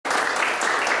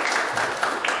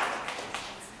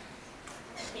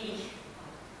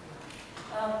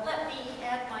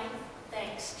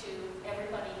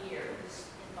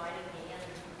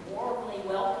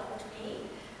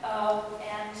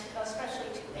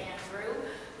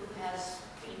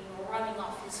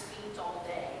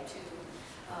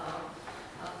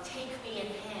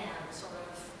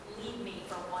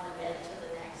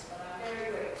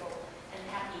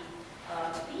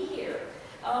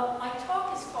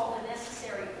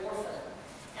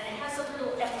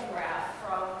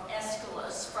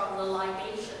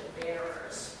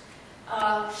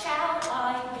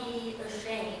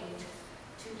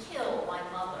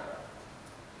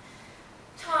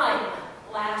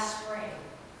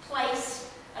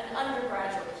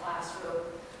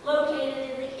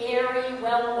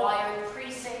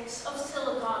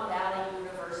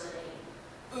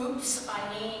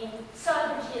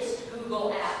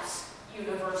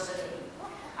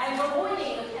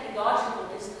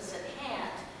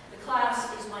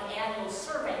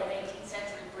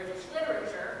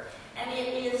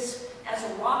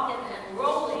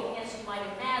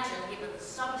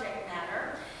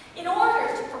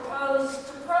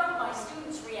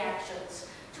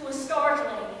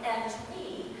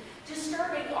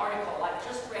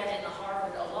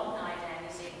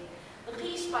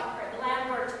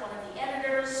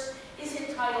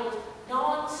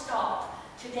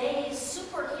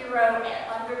superhero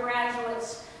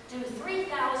undergraduates do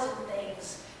 3,000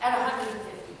 things at 150%.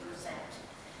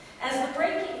 As the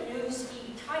breaking news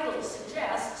feed title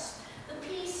suggests, the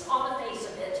piece on the face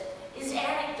of it is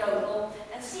anecdotal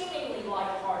and seemingly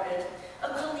lighthearted, a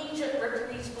collegiate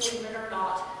reprise, believe it or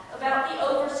not, about the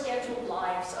overscheduled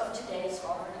lives of today's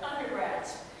Harvard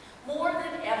undergrads. More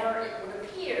than ever, it would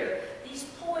appear, these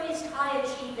poised,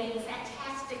 high-achieving,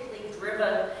 fantastically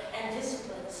driven, and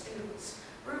disciplined students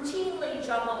routinely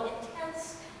juggle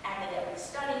intense academic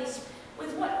studies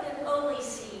with what can only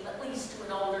seem, at least to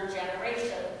an older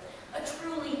generation, a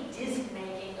truly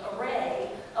dizzy-making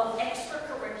array of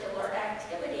extracurricular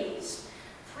activities,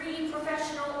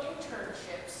 pre-professional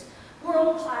internships,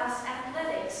 world-class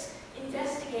athletics,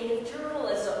 investigative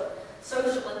journalism,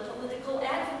 social and political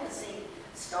advocacy,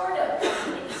 startup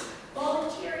companies,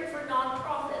 volunteering for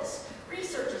nonprofits,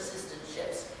 research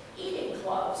assistantships, eating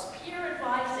clubs, peer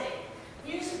advising,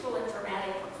 musical and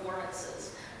dramatic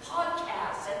performances,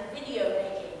 podcasts and video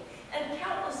making, and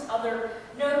countless other,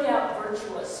 no doubt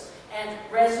virtuous and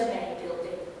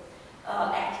resume-building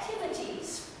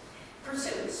activities,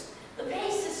 pursuits. The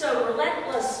pace is so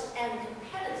relentless and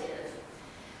competitive,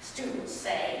 students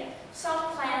say. Some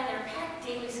plan their packed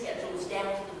daily schedules down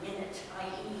to the minute,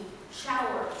 i.e.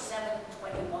 shower at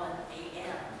 7:21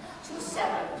 a.m. to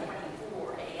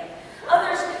 7:24 a.m.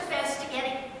 Others confess to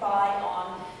getting by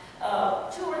on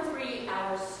 2 or 3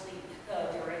 hours sleep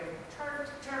during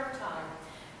term time.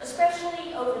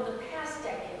 Especially over the past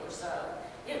decade or so,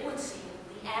 it would seem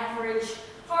the average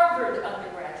Harvard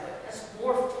undergraduate has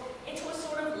morphed into a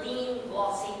sort of lean,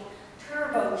 glossy,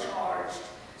 turbocharged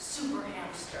super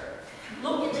hamster.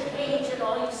 Look at the page and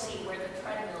all you see where the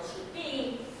treadmill should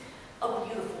be, a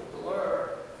beautiful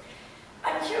blur.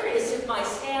 I'm curious if my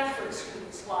Stanford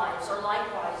students' lives are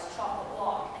likewise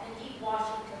chock-a-block, and indeed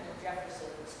Washington and Jefferson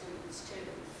students too.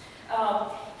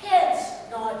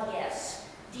 Heads nod yes,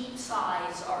 deep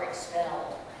sighs are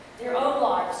expelled. Their own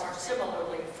lives are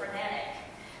similarly frenetic.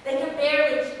 They can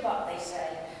barely keep up, they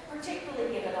say,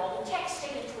 particularly given all the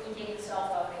texting and tweeting and cell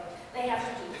phoning they have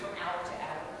to do from hour to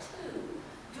hour too.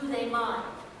 Do they mind?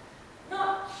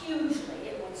 Not hugely,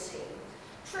 it would seem.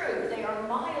 True, they are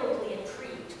mildly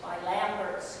intrigued by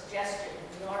Lambert's suggestion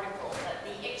in the article that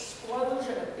the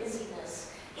explosion of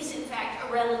busyness is in fact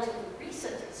a relatively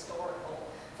recent historical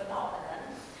phenomenon,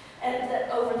 and that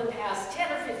over the past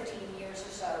 10 or 15 years or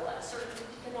so, uncertain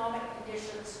economic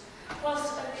conditions,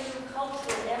 plus a new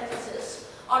cultural emphasis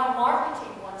on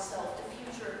marketing oneself to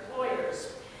future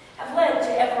employers, have led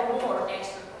to ever more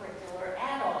extracurricular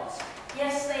add-ons.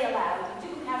 Yes, they allow you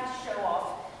do have to show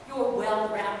off your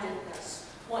well-roundedness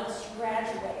once you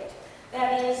graduate.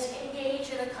 That is, engage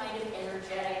in a kind of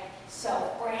energetic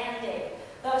self-branding,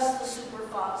 thus the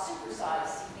supersized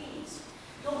CVs.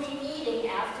 You'll be needing,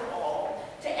 after all,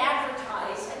 to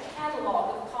advertise a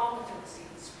catalog of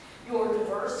competencies, your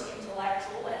diverse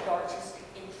intellectual and artistic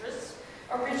interests,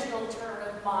 original turn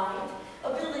of mind,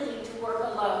 ability to work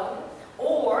alone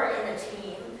or in a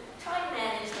team, time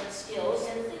management skills,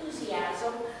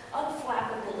 enthusiasm,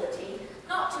 unflappability,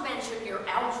 not to mention your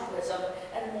altruism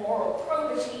and moral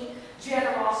probity,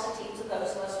 generosity to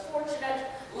those less fortunate,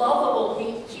 lovable,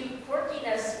 cute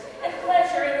quirkiness, and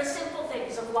pleasure in the simple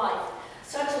things of life,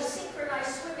 such as synchronized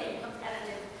swimming,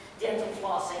 competitive dental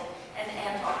flossing, and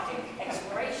Antarctic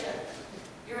exploration.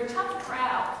 You're a tough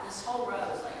crowd. This whole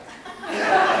row is like...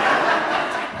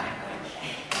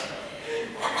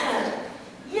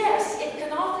 Yes, it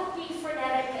can often be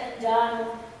frenetic and done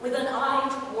with an eye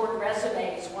toward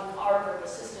resumes, one Harvard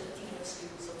assistant dean of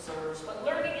students observes, but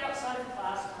learning outside of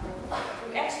classroom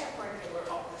through extracurricular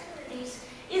opportunities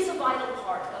is a vital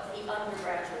part of the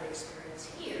undergraduate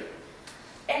experience here.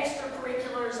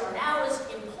 Extracurriculars are now as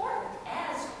important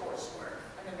as coursework,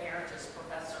 an emeritus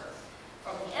professor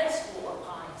from the Ed School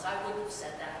opines. I wouldn't have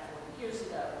said that 40 years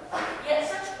ago. Yet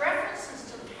such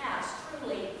references to the past,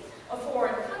 truly a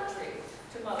foreign country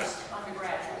to most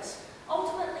undergraduates,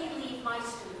 ultimately leave my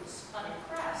students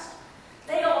unimpressed.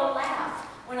 They all laugh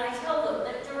when I tell them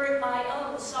that during my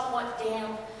own somewhat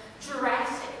damp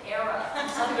Jurassic era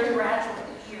undergraduate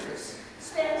years,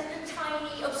 spent in a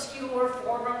tiny, obscure,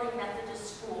 formerly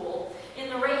Methodist school in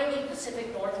the rainy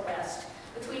Pacific Northwest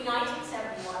between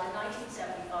 1971 and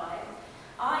 1975,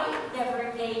 I never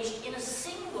engaged in a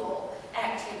single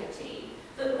activity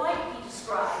that might be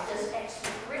described as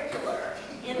extracurricular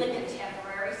in the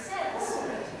contemporary sense.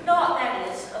 Not, that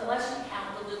is, unless you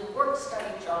count the little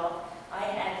work-study job I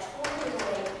had toiling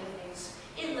away evenings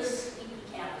in the sleepy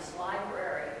campus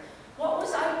library. What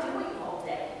was I doing all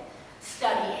day?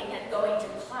 Studying and going to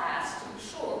class, to be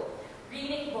sure.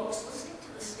 Reading books, listening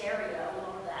to the stereo,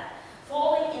 all of that.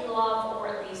 Falling in love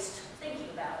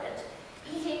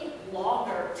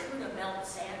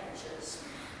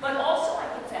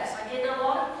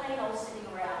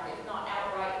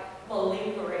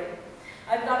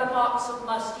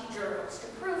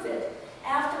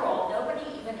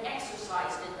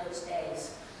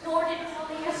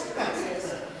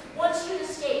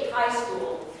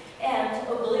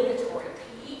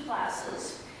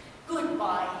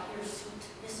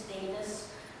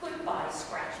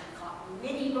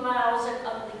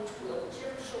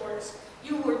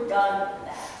done with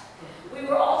that. We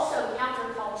were also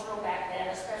countercultural back then,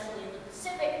 especially in the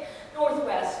Pacific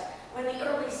Northwest, when the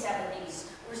early 70s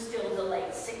were still the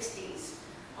late 60s,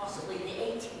 possibly the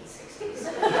 1860s.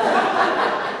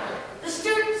 The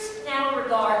students now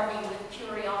regard me with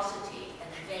curiosity and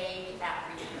vague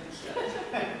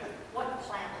apprehension. What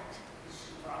planet is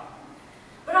she from?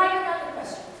 But I have another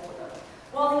question for them.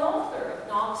 While the author of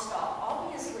Nonstop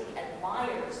obviously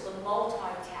admires the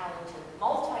multi-talented,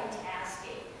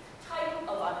 multitasking type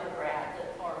of undergrad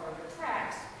that Harvard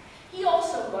attracts, he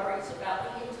also worries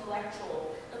about the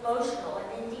intellectual, emotional,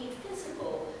 and indeed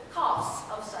physical costs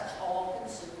of such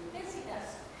all-consuming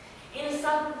busyness. In a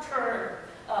sudden turn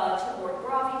toward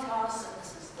gravitas, and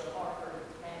this is the Harvard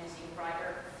magazine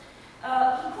writer,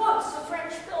 he quotes the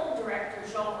French film director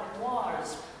Jean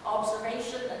Renoir's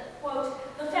observation that,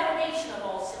 quote, the foundation of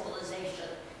all civilization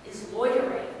is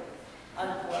loitering,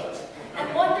 unquote,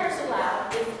 and wonders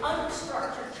aloud if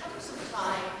unstructured chunks of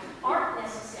time aren't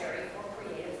necessary for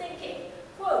creative thinking.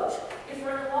 Quote, if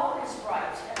Renoir is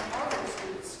right and Harvard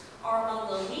students are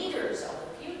among the leaders of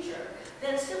the future,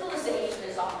 then civilization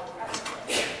is on the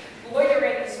precipice.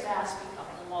 Loitering is fast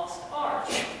becoming a lost art.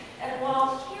 And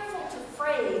while careful to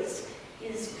phrase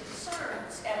his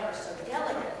concerns ever so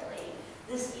delicately,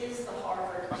 this is the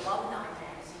Harvard alumni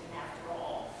magazine after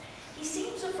all. He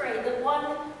seems afraid that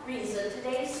one reason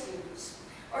today's students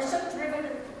are so driven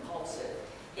and compulsive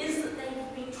is that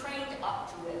they've been trained up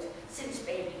to it since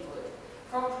babyhood.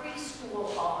 From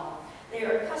preschool on, they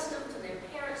are accustomed to their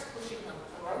parents pushing them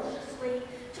ferociously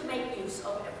to make use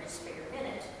of every spare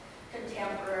minute.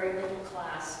 Contemporary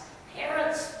middle-class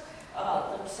parents,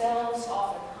 themselves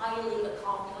often highly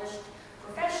accomplished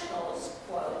professionals,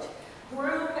 quote,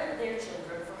 groom their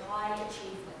children for high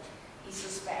achievement, he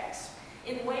suspects,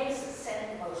 in ways that set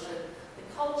in motion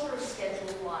the culture of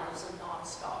scheduled lives of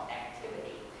nonstop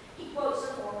activity. He quotes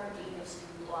a former dean of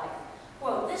student life,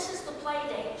 quote, this is the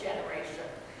playdate generation.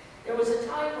 There was a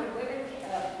time when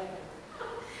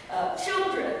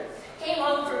children came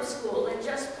home from school and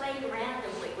just played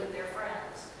randomly with their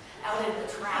friends out in the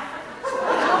traffic,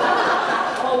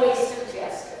 always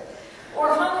suggested,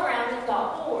 or hung around and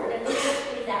got bored, and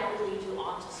eventually that would lead you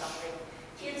on to something.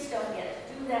 Kids don't get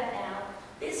to do that now.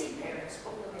 Busy parents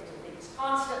put them into things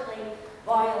constantly,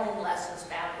 violin lessons,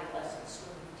 ballet lessons,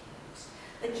 swimming teams.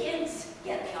 The kids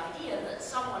get the idea that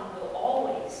someone will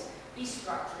always be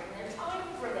structuring their time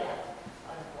for them,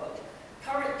 unquote.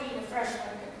 Current dean of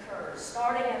freshmen concurs.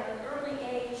 Starting at an early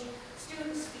age,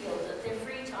 students feel that their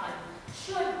free time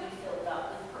should be filled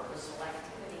up with purposeful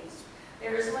activities.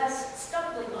 There is less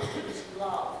stumbling on things you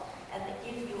love and that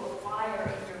give you a fire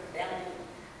in your belly,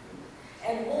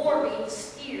 and more being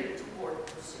steered toward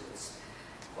pursuits,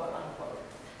 quote unquote.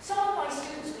 Some of my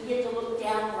students begin to look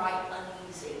downright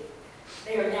uneasy.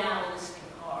 They are now listening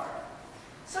hard.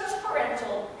 Such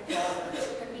parental involvement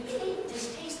can be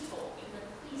distasteful, even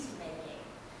queasy-making,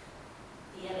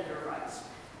 the editor writes.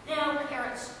 Now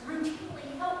parents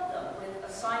routinely help them with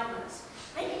assignments,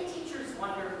 making teachers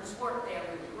wonder whose work they are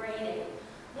really grading.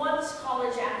 Once,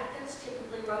 college applicants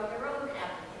typically wrote their own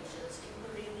applications,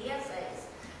 including the essays.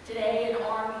 Today, an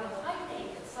army of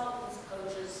high-paid consultants,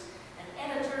 coaches,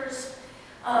 and editors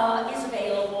is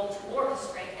available to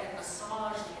orchestrate and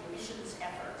massage the admissions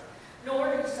effort.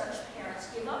 Nor do such parents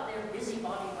give up their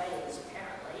busybody ways,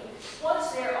 apparently,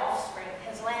 once their offspring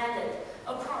has landed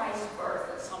a prized berth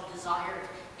at some desired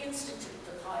institute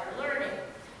of higher learning.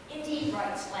 Indeed,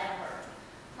 writes Lambert,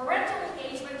 parental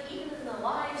engagement, even in the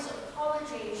lives of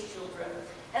college-age children,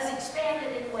 has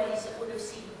expanded in ways that would have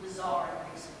seemed bizarre in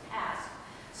the recent past.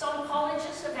 Some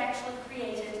colleges have actually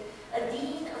created a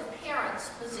dean of parents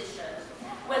position,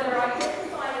 whether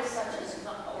identified as such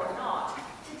or not,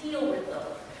 to deal with them.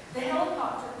 The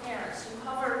helicopter parents who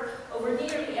hover over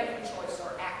nearly every choice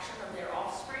or action of their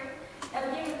offspring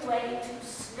have given way to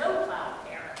snowplow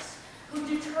parents who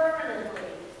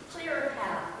determinedly clear a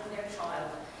path for their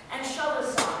child and shove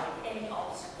aside any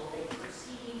obstacle they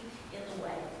perceive in the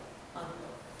way.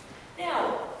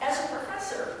 Now, as a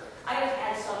professor, I have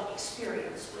had some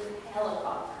experience with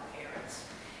helicopter parents.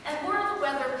 And were the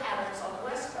weather patterns on the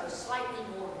West Coast slightly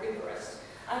more rigorous,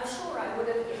 I'm sure I would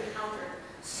have encountered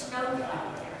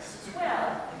snowplow parents as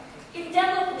well.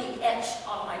 Indelibly etched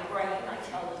on my brain, I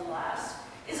tell the class,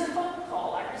 is a phone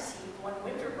call I received one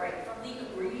winter break from the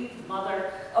aggrieved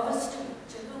mother of a student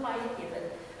to whom I had given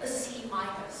a C- in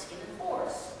a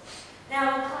course.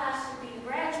 Now, the class would be a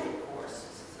graduate course,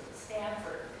 this is at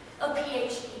Stanford, a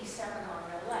PhD seminar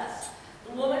no less.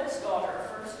 The woman's daughter, a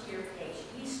first-year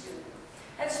PhD student,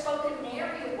 had spoken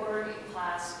nary a word in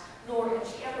class, nor had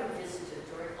she ever visited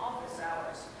during office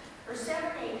hours. Her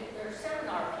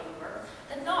seminar paper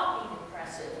had not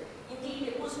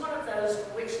those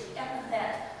for which the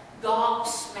epithet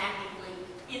gobsmackingly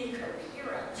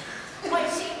incoherent might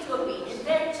seem to have been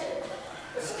invented.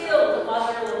 Still, the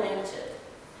mother lamented.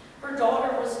 Her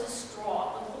daughter was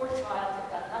distraught. The poor child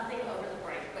had done nothing over the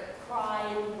break but cry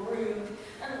and brood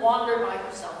and wander by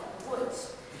herself in the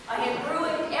woods. I had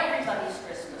ruined everybody's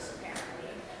Christmas,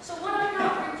 apparently, so would I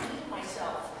not redeem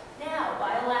myself now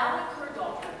by allowing her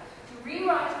daughter to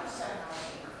rewrite her seminar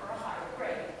paper for a higher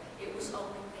grade? It was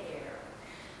only fair.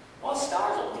 While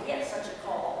startled to get such a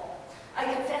call, I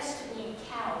confessed to being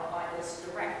cowed by this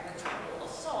direct maternal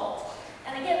assault,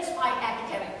 and against my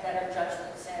academic better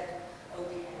judgment said,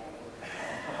 okay.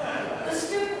 The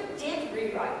student did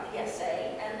rewrite the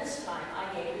essay, and this time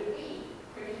I gave it a B.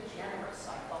 Pretty generous,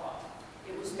 I thought.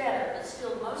 It was better, but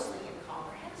still mostly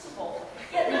incomprehensible.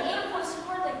 Yet the ink was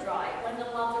hardly dry when the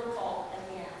mother called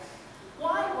again.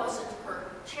 Why wasn't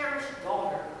her cherished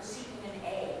daughter receiving an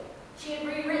A? She had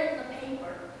rewritten the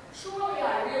paper. Surely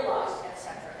I realized,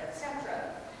 etc.,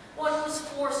 etc. One was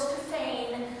forced to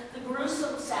feign the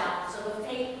gruesome sounds of a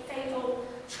fatal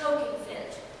choking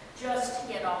fit just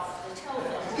to get off the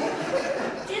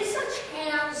telephone. Did such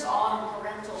hands-on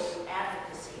parental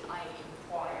advocacy, I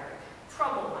inquired,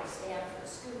 trouble my Stanford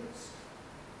students?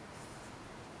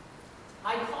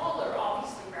 My caller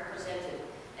obviously represented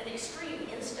an extreme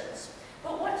instance,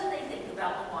 but what do they think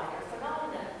about the wider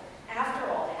phenomenon? After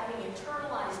all, having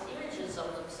internalized images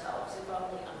of themselves, if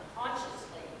only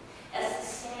unconsciously, as the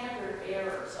standard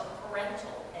bearers of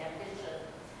parental ambition,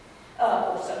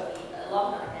 or so the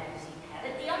alumni magazine had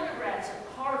it, the undergrads at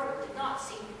Harvard did not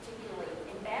seem particularly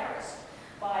embarrassed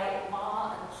by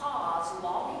Ma and Pa's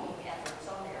lobbying efforts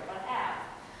on their behalf.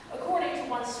 According to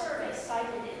one survey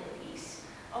cited in the piece,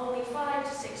 only 5 to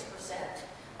 6%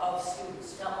 of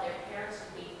students felt their parents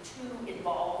would be too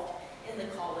involved in the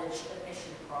college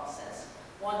admission process.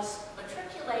 Once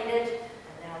matriculated,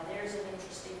 and now there's an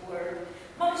interesting word,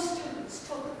 most students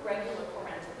took regular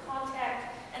parental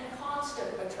contact and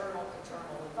constant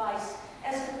maternal-paternal advice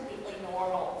as completely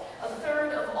normal. A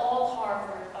third of all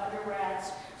Harvard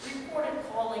undergrads reported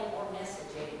calling or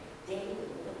messaging daily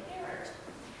with a parent.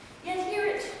 Yet here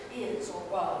it is, or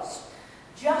was,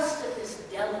 just at this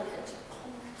delicate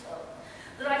punctum,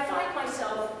 that I find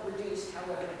myself reduced,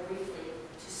 however briefly,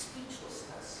 to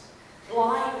speechlessness,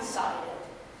 blindsided.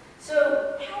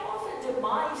 So how often do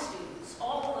my students,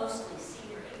 all mostly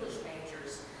senior English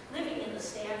majors, living in the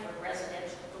Stanford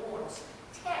residential dorms,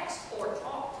 text or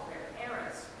talk to their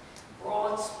parents?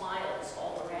 Broad smiles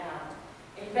all around,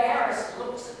 embarrassed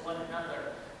looks at one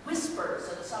another, whispers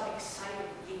and some excited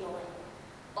giggling.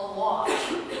 A lot.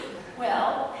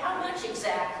 Well, how much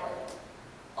exactly?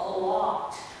 A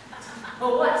lot.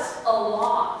 But what's a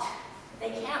lot?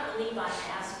 They can't believe I'm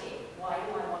asking. Why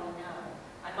do I want to know?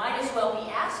 I might as well be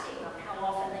asking them how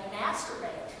often they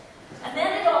masturbate. And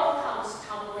then it all comes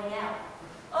tumbling out.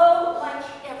 Oh, like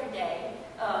every day,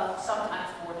 sometimes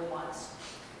more than once.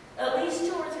 At least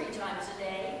 2 or 3 times a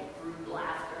day, rude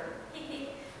laughter.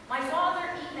 My father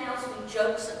emails me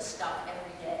jokes and stuff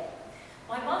every day.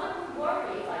 My mother would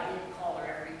worry if I didn't call her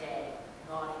every day,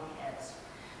 nodding heads.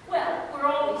 Well, we're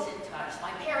always in touch.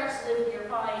 My parents live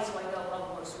nearby, so I go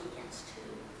home most weekends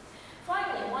too.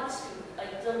 Finally, one student,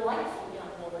 a delightful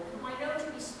young woman whom I know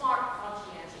to be smart,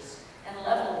 conscientious, and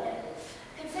level-headed,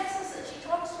 confesses that she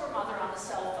talks to her mother on the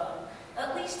cell phone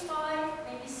at least 5,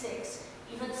 maybe 6,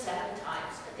 even 7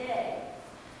 times a day.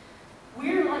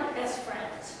 We're like best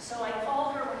friends, so I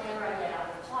call her whenever I get out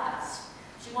of class.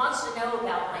 She wants to know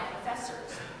about my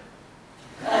professors.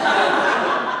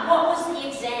 What was the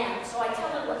exam? So I tell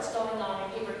her what's going on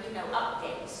and give her,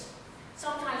 updates.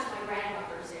 Sometimes my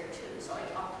grandmother's there too, so I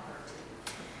talk to her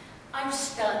too. I'm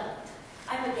stunned.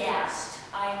 I'm aghast.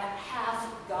 I'm half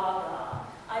gaga.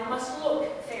 I must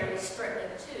look fairly stricken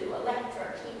too,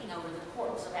 Electra keeping over the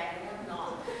corpse of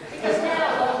Agamemnon. Because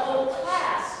now the whole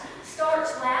class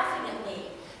starts laughing at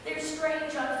me. Their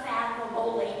strange,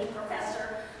 unfathomable lady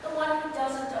professor, the one who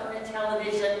doesn't own a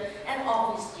television and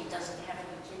obviously doesn't have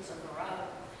any kids of her own.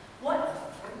 What a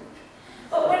freak.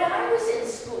 But when I was in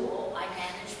school, I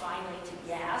managed finally to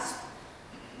gasp,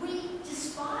 we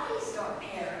despised our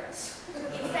parents.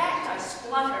 In fact, I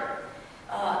spluttered.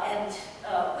 And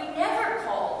we never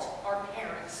called our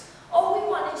parents. All we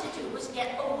wanted to do was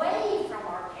get away from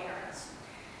our parents.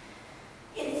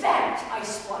 In fact, I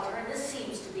splutter, and this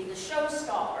seems to be the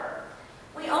showstopper.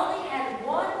 We only had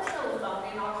one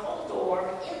telephone in our whole dorm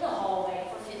in the hallway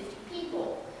for 50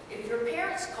 people. If your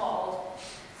parents called,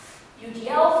 you'd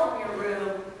yell from your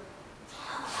room,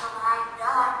 "Tell them I'm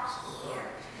not here."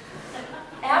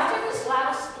 After this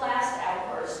last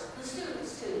outburst, the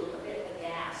students too look a bit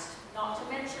aghast,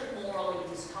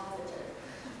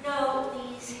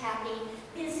 happy,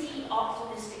 busy,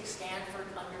 optimistic Stanford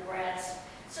undergrads,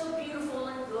 so beautiful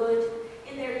and good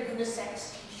in their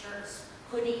unisex t-shirts,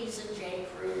 hoodies, and J.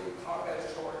 Crew cargo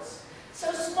shorts.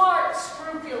 So smart,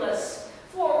 scrupulous,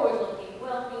 forward-looking,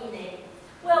 well-meaning,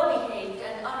 well-behaved,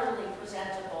 and utterly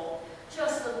presentable.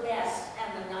 Just the best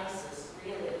and the nicest,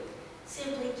 really.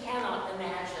 Simply cannot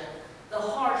imagine the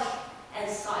harsh and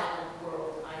silent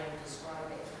world I am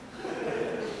describing.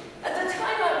 At the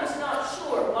time, I was not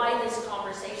sure why this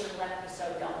conversation left me so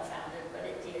dumbfounded, but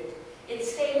it did. It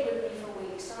stayed with me for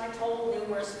weeks, and I told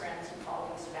numerous friends and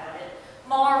colleagues about it,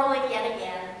 marveling yet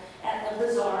again at the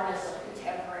bizarreness of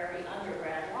contemporary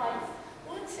undergrad life.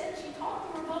 One said she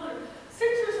talked to her mother 6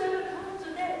 or 7 times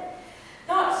a day.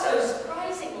 Not so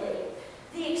surprisingly,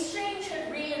 the exchange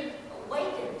had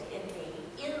reawakened in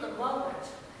me, in the moment,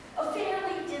 a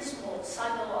fairly dismal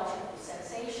psychological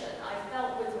sensation I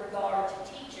felt with regard to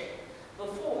teaching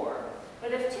before,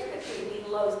 but have typically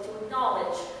been loath to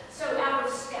acknowledge, so out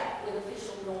of step with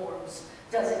official norms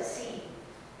does it seem.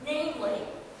 Namely,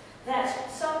 that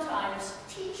sometimes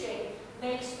teaching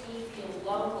makes me feel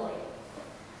lonely.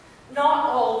 Not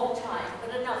all the time,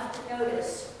 but enough to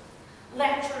notice.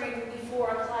 Lecturing before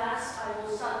a class, I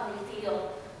will suddenly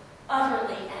feel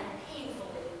utterly and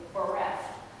painfully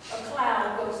bereft. A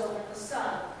cloud goes over the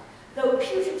sun. Though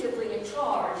putatively in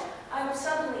charge, I am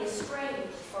suddenly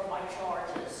estranged from my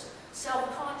charges,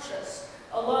 self-conscious,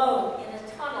 alone in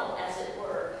a tunnel, as it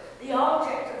were, the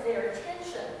object of their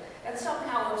attention, and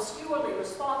somehow obscurely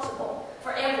responsible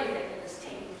for everything that is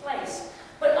taking place,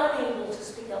 but unable to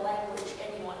speak a language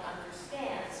anyone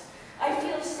understands. I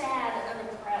feel sad and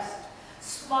oppressed,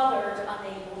 smothered,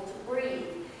 unable to breathe.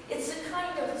 It's the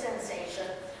kind of sensation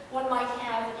one might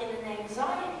have in an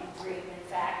anxiety dream, in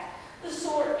fact, the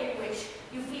sort in which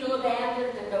you feel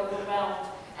abandoned and overwhelmed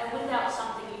and without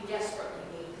something you desperately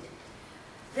need.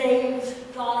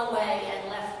 They've gone away and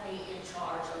left me in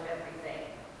charge of everything.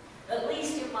 At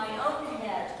least in my own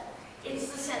head,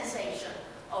 it's the sensation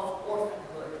of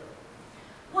orphanhood.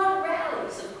 One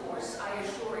rallies, of course, I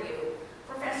assure you.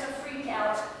 Professor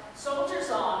Freakout soldiers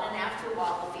on, and after a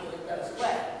while the feeling goes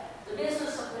away. The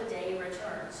business of the day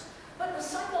returns. But the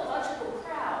psychological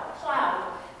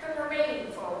cloud can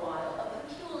remain for a while, a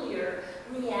peculiar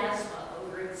miasma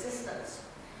over existence.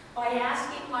 By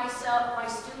asking my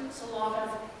students a lot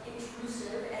of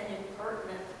intrusive and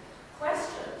impertinent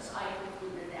questions, I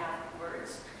concluded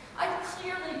afterwards, I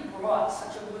clearly brought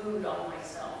such a mood on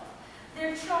myself.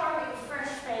 Their charming,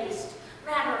 fresh-faced,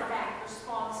 matter-of-fact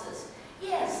responses,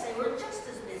 yes, they were just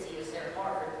as busy as their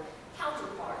Harvard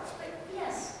counterparts, but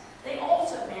yes, they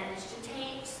also managed to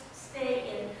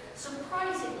stay in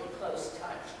surprisingly close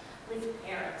touch with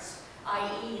parents,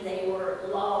 i.e. they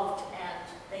loved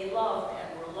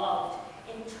and were loved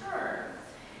in turn,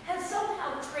 had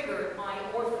somehow triggered my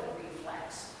orphan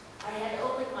reflex. I had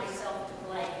only myself to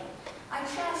blame. I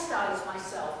chastised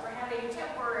myself for having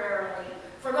temporarily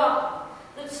forgotten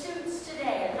that students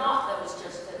today, and not those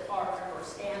just at Harvard or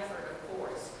Stanford, of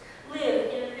course,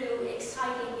 live in a new,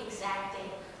 exciting,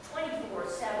 exacting,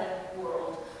 24/7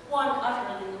 world, one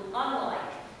utterly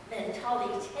unlike,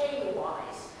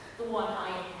 mentality-wise, the one I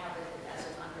inhabited as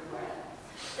an undergrad.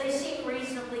 They seem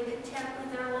reasonably content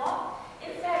with their lot,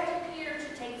 in fact appear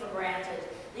to take for granted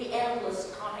the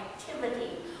endless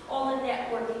connectivity, all the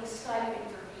networking, Skype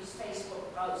interviews,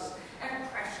 Facebook posts, and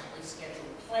presciently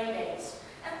scheduled playdates.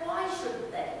 And why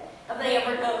shouldn't they? Have they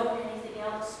ever known anything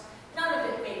else? None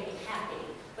of it made me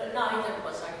happy, but neither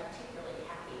was I particularly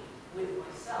happy with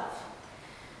myself.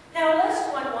 Now,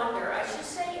 lest one wonder, I should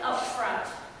say up front,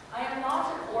 I am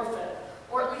not an orphan,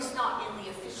 or at least not in the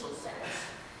official sense.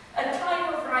 At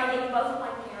time of writing, both my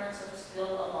parents are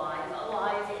still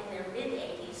alive in their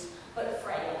mid-80s, but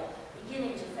frail,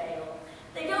 beginning to fail.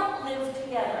 They don't live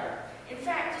together. In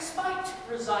fact, despite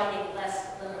residing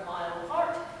less than a mile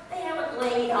apart, they haven't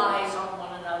laid eyes on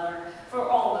one another for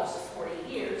almost 40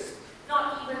 years,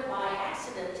 not even by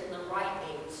accident in the Rite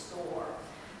Aid store.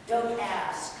 Don't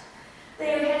ask.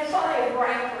 They have had 5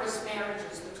 rancorous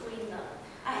marriages between them.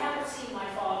 I haven't seen my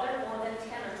father more than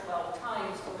 10 or 12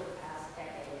 times over the past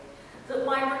decade.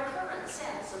 My recurrent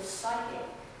sense of psychic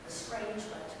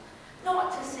estrangement,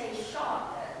 not to say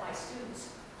shock that my students,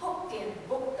 hooked in,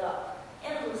 booked up,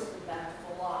 endlessly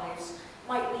bountiful lives,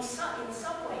 might be in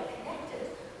some way connected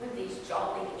with these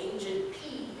jolly aged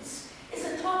peas, is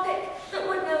a topic that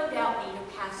would no doubt need a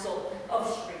passel of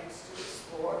shrinks to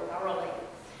explore thoroughly.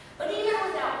 But even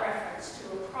without reference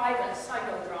to a private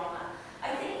psychodrama,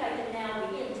 I think I can now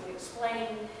begin to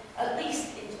explain, at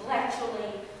least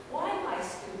intellectually, why my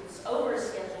students'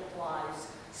 overscheduled lives,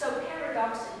 so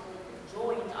paradoxically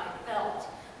conjoined I felt,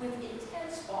 with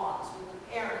intense bonds with the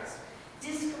parents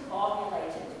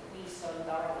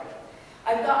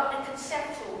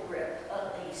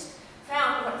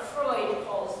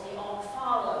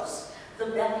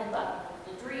belly button of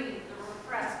the dream, the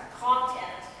repressed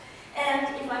content,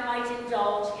 and if I might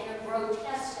indulge in a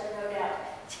grotesque and no doubt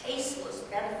tasteless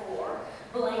metaphor,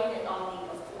 blame it on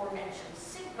the aforementioned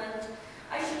segment,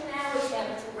 I should now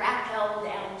attempt to rappel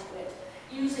down to it,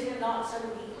 using a not so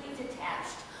neatly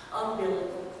detached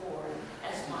umbilical cord,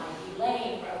 as my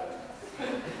Elaine wrote.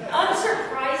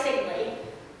 Unsurprisingly,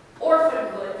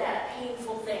 orphanhood, that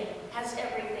painful thing, has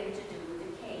everything to do with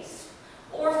the case.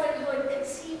 Orphanhood,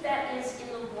 conceived that is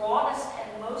in the broadest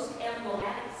and most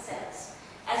emblematic sense,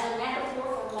 as a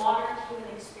metaphor for modern human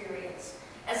experience,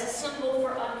 as a symbol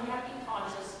for unhappy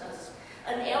consciousness,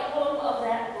 an emblem of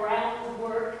that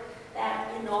groundwork,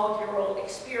 that inaugural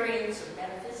experience of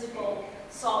metaphysical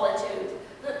solitude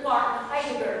that Martin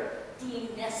Heidegger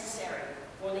deemed necessary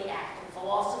for the act of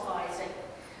philosophizing.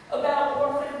 About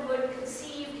orphanhood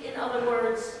conceived, in other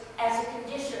words, as a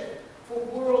condition for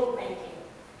world-making,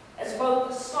 as both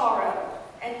the sorrow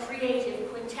and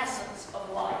creative quintessence of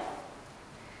life.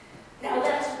 Now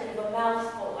that's a bit of a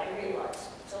mouthful, I realize,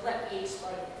 so let me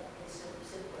explain it in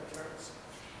simpler terms.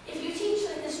 If you teach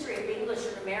the history of English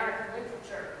and American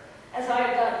literature, as I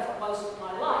have done for most of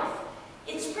my life,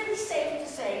 it's pretty safe to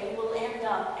say you will end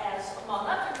up as, among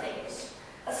other things,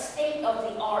 a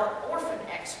state-of-the-art orphan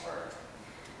expert.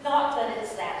 Not that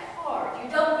it's that hard.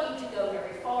 You don't need to go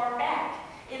very far back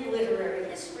in literary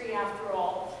history, after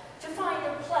all, to find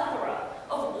a plethora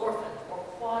of orphaned or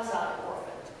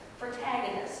quasi-orphaned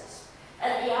protagonists.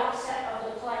 At the outset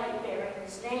of the play bearing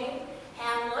his name,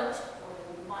 Hamlet,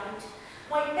 or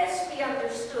might best be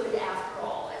understood, after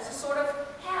all, as a sort of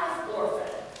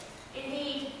half-orphan.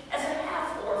 Indeed, as a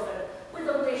half-orphan with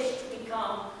a wish to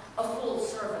become a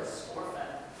full-service orphan.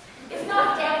 If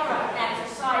not downright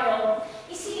matricidal,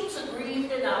 he seems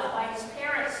aggrieved enough by his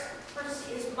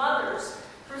mother's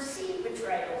perceived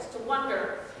betrayals to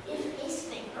wonder if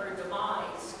hastening her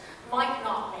demise might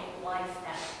not make life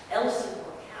at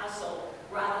Elsinore Castle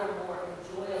rather more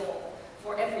enjoyable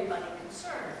for everybody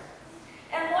concerned.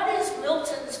 And what is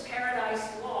Milton's Paradise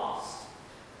Lost?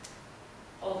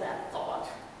 Oh, that thought.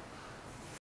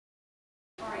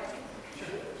 All right, could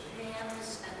you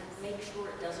hands and make sure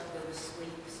it doesn't go to sleep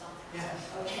somehow?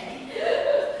 Yeah.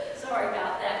 Okay. Sorry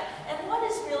about that. And what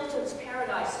is Milton's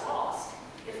Paradise Lost,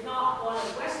 if not one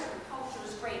of Western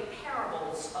culture's great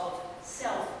parables of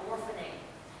self-orphaning?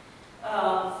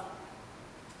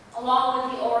 Along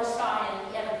with the Oresteia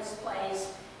and the Oedipus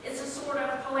plays, it's a sort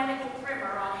of poetical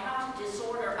primer on how to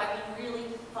really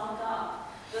funk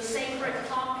up the sacred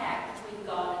compact between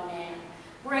God and man,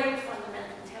 break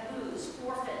fundamental taboos,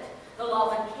 forfeit the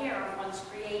love and care of one's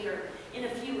creator in a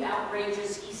few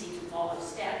outrageous, easy-to-follow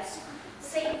steps.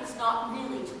 Satan's not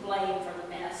really to blame for the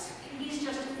mess. He's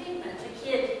just a figment, the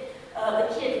kid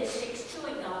who sticks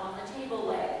chewing gum on the table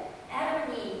leg.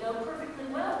 Adam and Eve know perfectly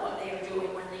well what they are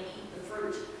doing when they eat the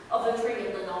fruit of the tree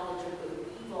of the knowledge of good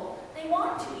and evil. They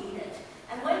want to eat it.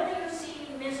 And when they are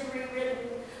seen misery-ridden,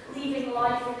 leaving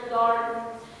life in the garden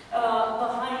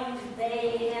behind,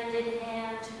 they, hand in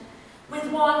hand,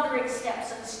 with wandering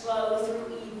steps and slow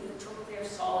through Eden, took their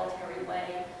solitary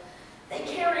way. They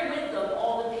carry with them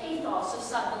all the pathos of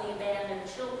suddenly abandoned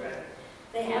children.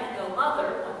 They have no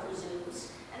mother, one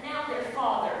presumes, and now their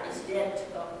father is dead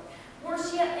to them.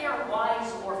 Worse yet, they are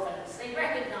wise orphans. They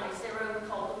recognize their own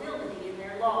culpability in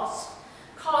their loss.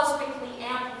 Cosmically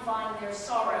amplifying their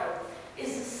sorrow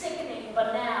is the sickening,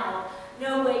 banal,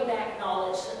 no way back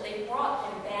knowledge that they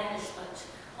brought in banishment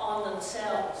on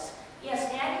themselves.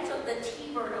 Yes, Daddy took the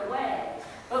T-bird away,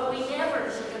 but we never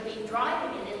should have been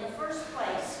driving it in the first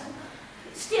place.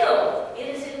 Still,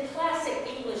 it is in classic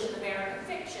English and American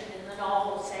fiction, in the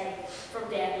novel, say, from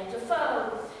Daniel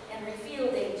Defoe, Henry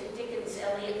Fielding to Dickens,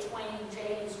 Eliot, Twain,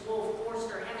 James, Wolfe,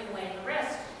 Forster, Hemingway, and the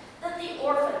rest, that the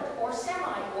orphaned or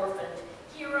semi-orphaned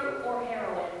hero or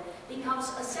heroine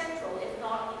becomes a central, if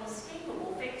not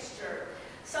inescapable, fixture.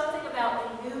 Something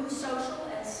about the new social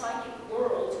and psychic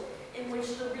world in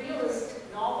which the realist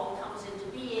novel comes into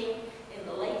being in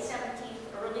the late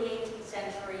 17th, early 18th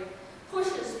century,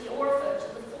 pushes the orphan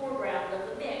to the foreground of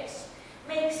the mix,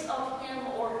 makes of him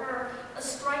or her a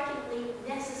strikingly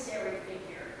necessary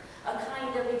figure, a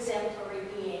kind of exemplary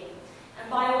being. And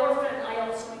by orphan, I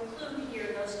also include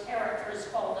here those characters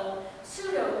called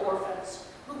pseudo-orphans,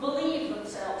 who believe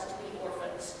themselves to be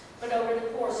orphans, but over the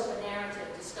course of a narrative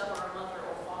discover a mother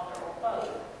or father or both.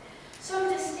 So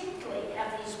distinctly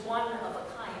have these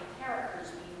one-of-a-kind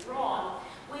characters been drawn,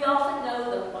 we often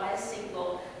know them by a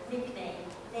single nickname,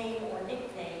 name or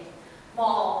nickname.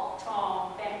 Moll,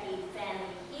 Tom, Becky,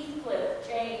 Fanny, Heathcliff,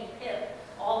 Jane, Pip,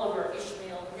 Oliver,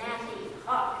 Ishmael, Natty,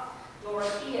 Huck,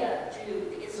 Dorothea,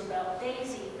 Jude, Isabel,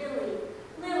 Daisy, Millie,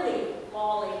 Lily,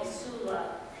 Molly, Sula,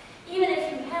 Even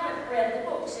if you haven't read the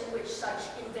books in which such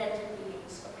invented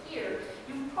beings appear,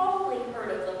 you've probably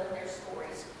heard of them and their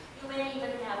stories. You may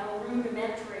even have a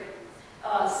rudimentary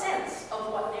sense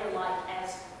of what they're like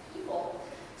as people.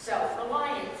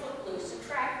 Self-reliant, footloose,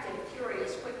 attractive,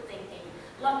 curious, quick-thinking,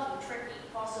 lucky, tricky,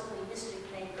 possibly mystic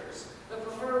makers, the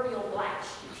proverbial black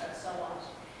sheep, and so on.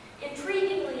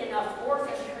 Intriguingly enough,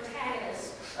 orphan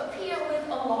protagonists appear with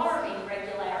alarming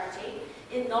regularity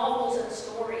in novels and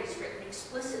stories written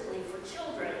explicitly for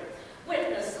children.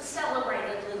 Witness the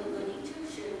celebrated Little Goody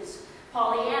Two-Shoes,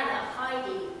 Pollyanna,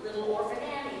 Heidi, Little Orphan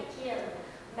Annie, Kim,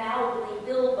 Mowgli,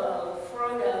 Bilbo,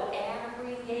 Frodo, Anne of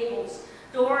Green Gables,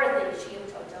 Dorothy, she of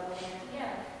Toto and Auntie Em,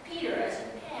 Peter as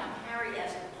in Pam, Harry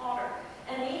as in Potter.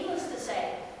 And needless to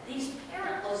say, these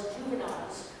parentless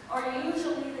juveniles are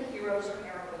usually the heroes or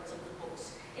heroines of the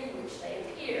books in which they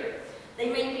appear. They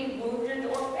may be wounded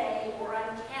or fey or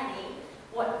uncanny.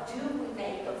 What do we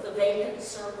make of the vacant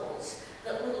circles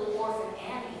that Little Orphan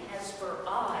Annie has for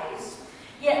eyes?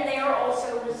 Yet they are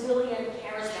also resilient,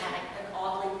 charismatic, and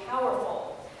oddly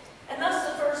powerful. And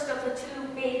thus the first of the two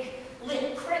big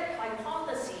lit crit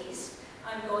hypotheses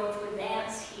I'm going to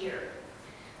advance here.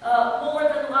 More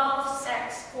than love,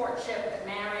 sex, courtship, and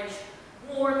marriage,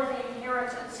 more than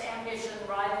inheritance, ambition,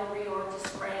 rivalry, or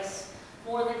disgrace,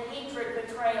 more than hatred,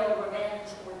 betrayal, revenge,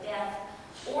 or death,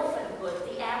 orphanhood,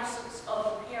 the absence of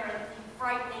a parent, the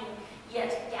frightening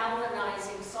yet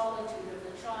galvanizing solitude of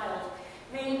the child,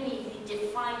 may be the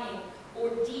defining or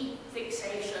deep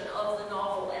fixation of the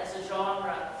novel as a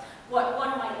genre, what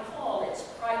one might call its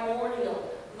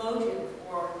primordial motive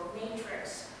or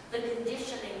matrix, the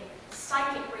conditioning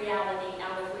psychic reality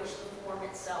out of which the form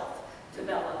itself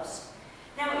develops.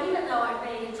 Now, even though I've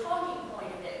made a talking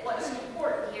point of it, what's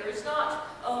important here is not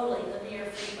only the mere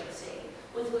frequency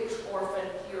with which orphan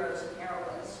heroes and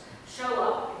heroines show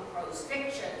up in prose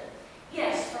fiction.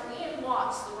 Yes, from Ian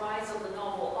Watt's The Rise of the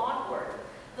Novel onward,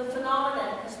 the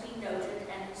phenomenon has been noted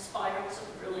and inspired some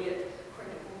brilliant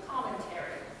critical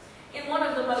commentary. In one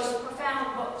of the most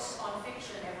profound books on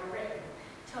fiction ever written,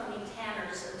 Tony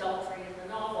Tanner's Adultery in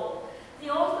the Novel, the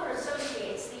author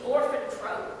associates the orphan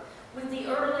trope with the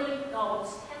early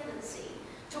novel's tendency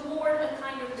toward a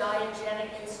kind of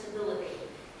diegetic instability,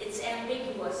 its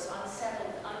ambiguous,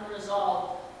 unsettled,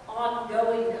 unresolved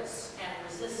ongoingness and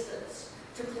resistance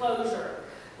to closure.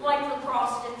 Like the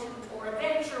prostitute or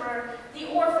adventurer, the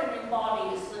orphan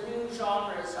embodies the new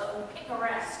genres of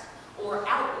picaresque or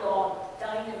outlaw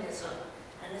dynamism.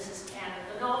 And this is canon.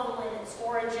 The novel in its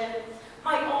origin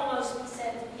might almost be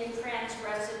said to be in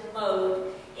transgressive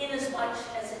mode, inasmuch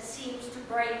as it seems to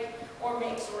break or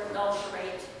mix or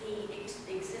adulterate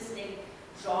the existing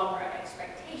genre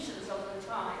expectations of the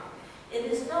time. It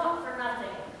is not for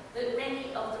nothing that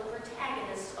many of the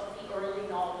protagonists of the early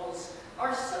novels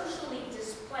are socially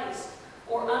displaced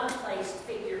or unplaced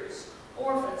figures,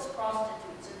 orphans,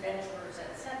 prostitutes, adventurers,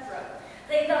 etc.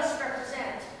 They thus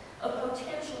represent a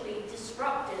potentially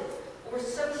disruptive or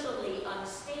socially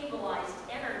unstabilized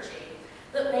energy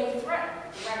that may threaten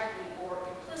directly or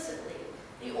implicitly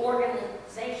the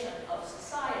organization of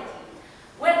society,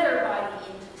 whether by the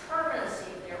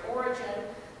indeterminacy of their origin,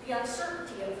 the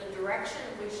uncertainty of the direction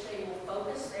in which they will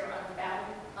focus their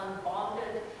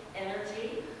unbonded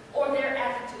energy, or their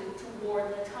attitude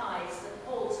toward the ties that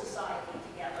hold society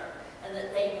together and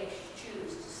that they may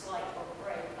choose to slight or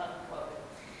break, unquote.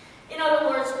 In other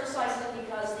words, precisely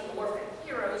because the orphan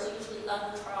hero is usually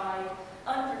untried,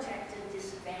 unprotected,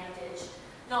 disadvantaged,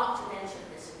 not to mention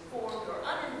misinformed or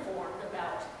uninformed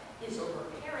about his or her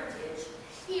parentage,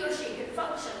 he or she can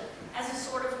function as a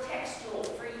sort of textual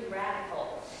free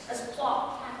radical, as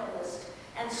plot catalyst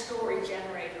and story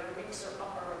generator,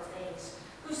 mixer-upper of things,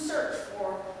 who search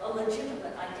for a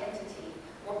legitimate identity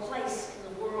or place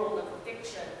in the world of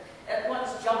fiction at once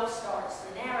jumpstarts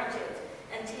the narrative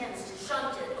and tends to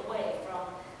shunt it away from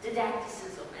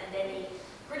didacticism and any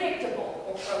predictable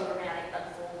or programmatic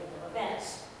unfolding of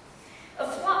events. A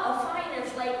fine and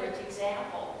flagrant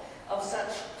example of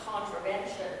such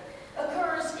contravention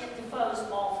occurs in Defoe's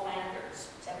Moll Flanders,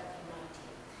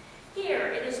 1719. Here,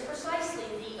 it is precisely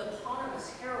the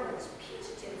eponymous heroine's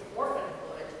putative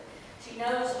orphanhood. She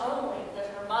knows only that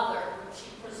her mother, whom she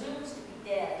presumes to be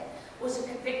dead, was a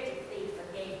convicted thief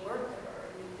and gave birth to her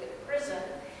in Newgate prison,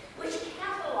 which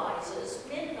catalyzes,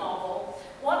 mid-novel,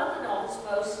 one of the novel's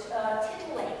most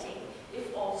titillating,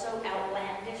 if also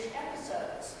outlandish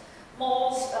episodes.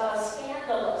 Moll's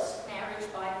scandalous marriage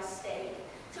by mistake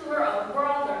to her own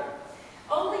brother.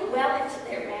 Only well into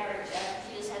their marriage, after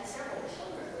she has had several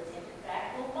children with him, in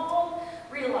fact, will Moll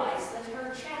realize that her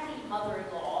chatty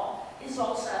mother-in-law is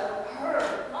also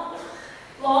her mother,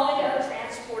 long ago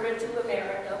transported to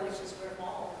America, which is where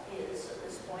Moll is at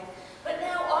this point, but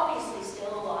now obviously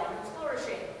still alive and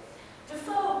flourishing.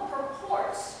 Defoe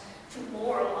purports to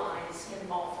moralize in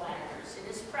Moll Flanders. In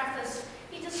his preface,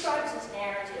 he describes his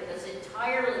narrative as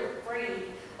entirely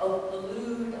free of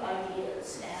lewd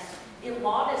ideas and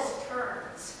immodest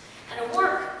turns, and a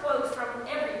work, quote, from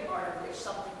every part of which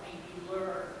something may be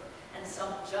learned, and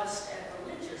some just and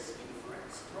religious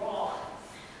inference drawn.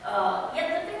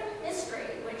 Yet the very mystery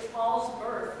in which Moll's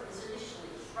birth is initially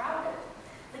shrouded,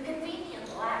 the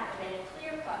convenient lack of any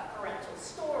clear-cut parental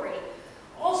story,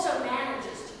 also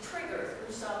manages to trigger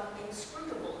through some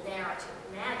inscrutable narrative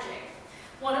magic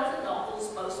one of the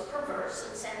novel's most perverse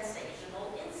and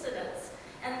sensational incidents.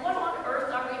 And what on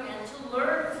earth are we meant to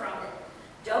learn from it?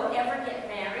 Don't ever get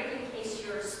married in case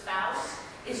your spouse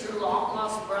is your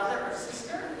long-lost brother or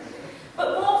sister?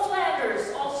 But Moll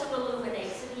Flanders also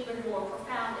illuminates an even more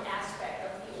profound aspect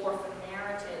of the orphan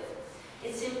narrative.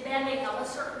 It's embedding of a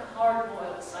certain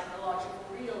hard-boiled psychological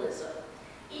realism.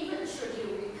 Even should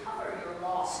you recover your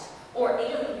lost or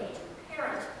alienated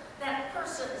parent, that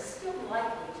person is still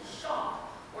likely to shock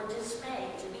or dismay,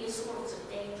 to be a source of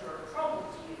danger or trouble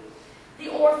to you.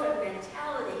 The orphan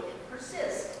mentality can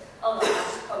persist,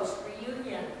 alas,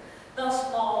 post-reunion.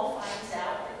 Thus, Moll finds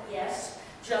out that, yes,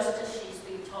 just as she's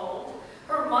been told,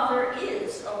 her mother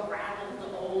is a raddled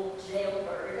old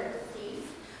jailbird and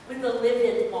thief with the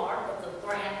livid mark of the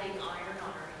branding iron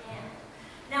on her hand.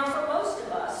 Now, for most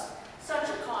of us, such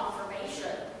a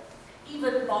confirmation,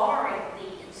 even barring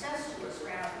the incestuous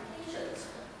ramifications,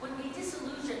 would be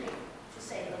disillusioning, to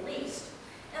say the least.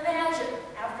 Imagine,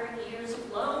 after years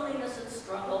of loneliness and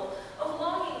struggle, of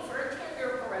longing for a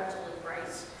tender parental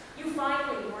embrace, you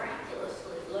finally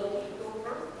miraculously locate your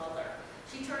birth mother.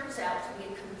 She turns out to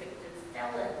be a convicted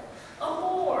felon, a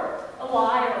whore, a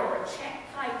liar, or a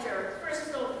check-kiter,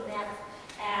 crystal meth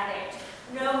addict.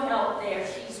 No help there,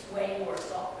 she's way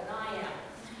worse off than I am.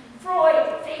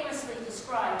 Freud famously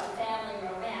described the family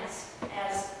romance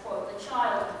as, quote, the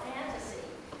childhood fantasy,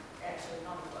 actually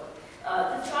not a quote,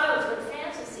 the childhood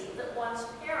fantasy that one's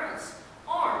parents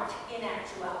aren't, in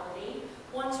actuality,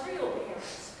 one's real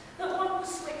parents, that one was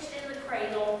switched in the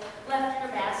cradle, left in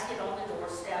a basket on the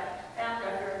doorstep, found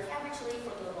under a cabbage leaf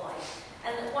or the like,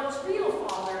 and that one's real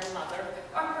father and mother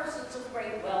are persons of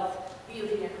great wealth,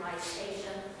 beauty, and high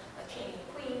station, a king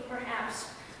and queen, perhaps,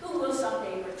 who will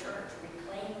someday return to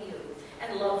reclaim you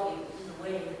and love you in the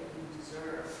way that you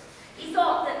deserve. He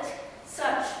thought that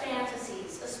such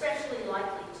fantasies, especially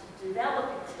likely to develop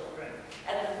in children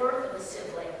at the birth of a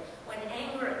sibling, when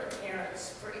anger at the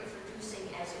parents for introducing,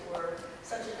 as it were,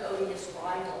 such an odious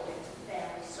rival into the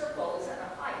family circle is at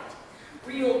a height.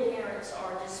 Real parents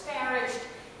are disparaged,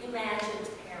 imagined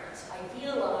parents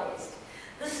idealized.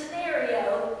 The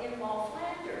scenario in Moll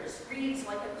Flanders reads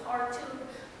like a cartoon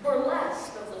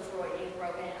burlesque of the Freudian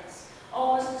romance,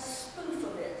 almost a spoof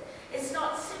of it. It's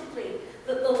not simply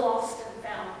that the lost and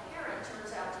found parent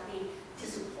turns out to be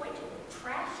disappointingly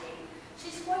trashy.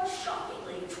 She's quite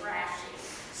shockingly trashy,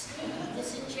 sneaky,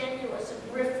 disingenuous, a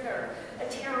grifter, a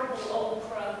terrible old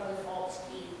crone with false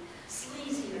teeth,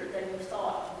 sleazier than you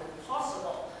thought even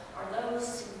possible, are those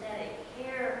synthetic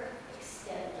hair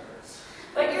extenders.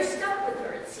 But you're stuck with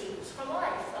her, it seems, for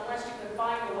life, unless you can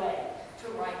find a way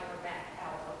to write her back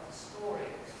out of the story.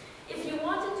 If you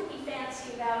wanted to be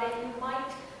fancy about it, you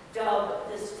might dub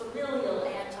this familial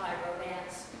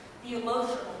anti-romance the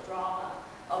emotional drama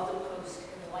of the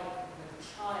post-Enlightenment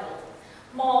child.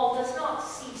 Moll does not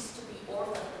cease to be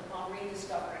orphaned upon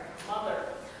rediscovering her mother.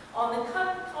 On the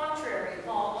contrary,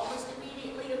 Moll almost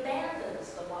immediately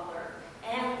abandons the mother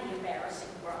and the embarrassing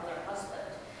brother-husband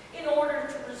in order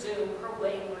to resume her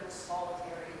wayward,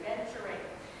 solitary venturing.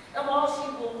 And while she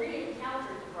will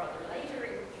re-encounter the brother later,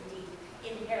 indeed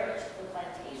inherit the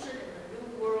plantation in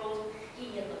the New World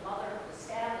he and the mother have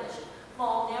established,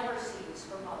 Moll never sees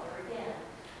her mother again.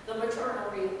 The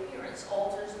maternal reappearance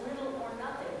alters little or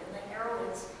nothing in the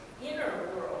heroine's inner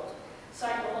world.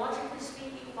 Psychologically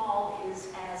speaking, Moll is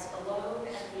as alone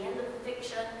at the end of the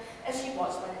fiction as she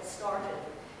was when it started.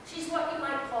 She's what you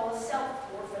might call a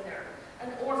self-orphaner,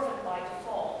 an orphan by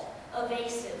default,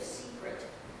 evasive,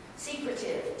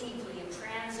 secretive, deeply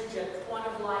intransigent, one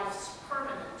of life's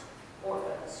permanent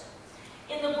orphans.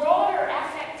 In the broader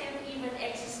affective, even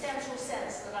existential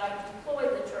sense that I employ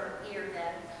the term here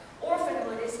then,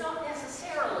 orphanhood is not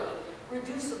necessarily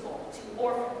reducible to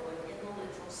orphanhood in the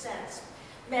literal sense.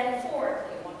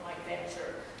 Metaphorically, one might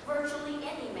venture, virtually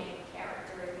any main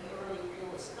character in the early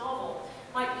realist novel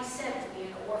might be said to be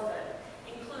an orphan,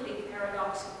 including,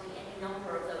 paradoxically, any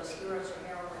number of those heroes or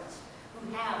heroines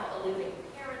who have a living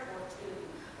parent or two,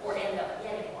 or end up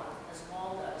getting one, as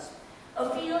Moll does. A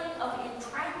feeling of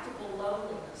intractable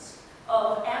loneliness,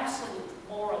 of absolute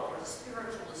moral or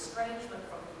spiritual estrangement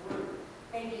from the group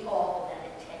may be all that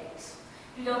it takes.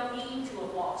 You don't need to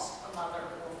have lost a mother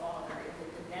or father in the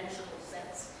dimensional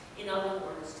sense, in other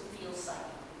words, to feel psychically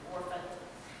orphaned.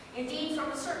 Indeed,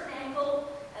 from a certain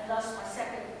angle, and thus my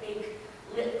second big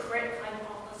lit crit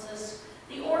hypothesis,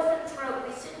 the orphan trope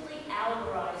may simply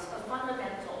allegorize a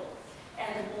fundamental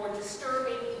and more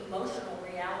disturbing emotional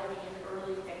reality in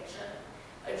early fiction,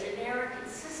 a generic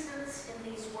insistence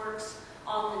in these works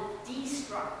on the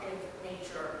destructive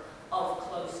nature of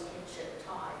close kinship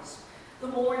ties. The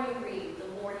more you read,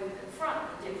 the more you confront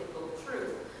the difficult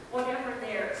truth, whatever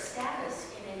their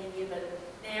status in any given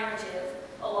narrative,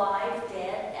 alive,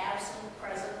 dead, absent,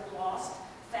 present, lost,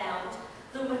 found.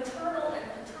 The maternal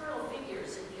and paternal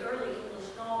figures in the early English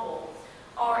novel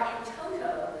are in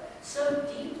toto so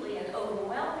deeply and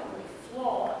overwhelmingly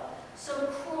flawed, so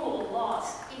cruel,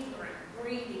 lost, ignorant,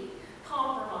 greedy,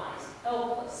 compromised,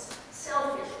 helpless,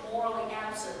 selfish, morally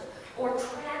absent, or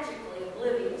tragically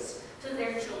oblivious to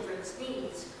their children's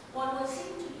needs. One would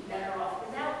seem to be better off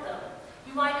without them.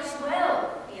 You might as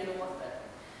well be an orphan.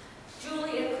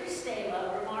 Julia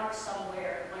Kristeva remarks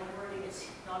somewhere, my wording is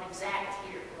not exact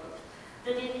here,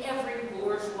 that in every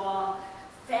bourgeois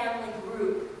family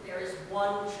group there is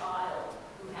one child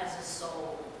who has a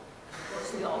soul. Of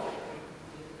course, we all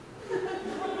think.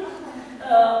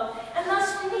 And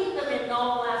thus we meet them in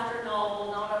novel after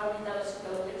novel, not only those who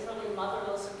go literally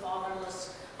motherless and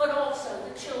fatherless, but also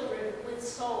the children with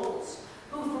souls,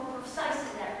 who for precisely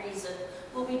that reason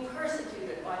will be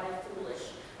persecuted by their foolish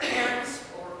parents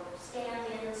or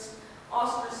stand-ins,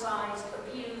 ostracized,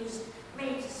 abused,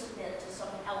 made to submit to some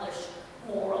hellish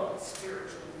moral and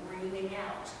spiritual reaming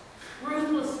out.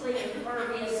 Ruthlessly and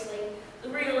imperviously, the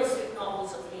realistic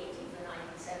novels of the 18th and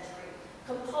 19th century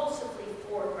compulsively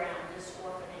foreground this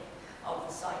orphaning of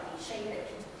the psyche, shape it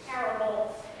into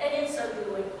parable, and in so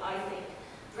doing, I think,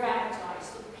 dramatize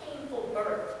the painful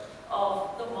birth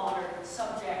of the modern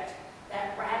subject,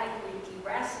 that radically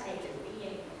deracinated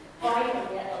being, vital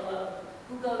yet alone,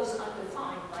 who goes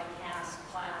undefined by caste,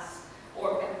 class,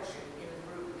 or membership in the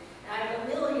group. And I have a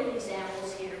million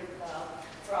examples here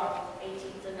from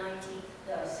 18th and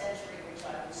 19th century, which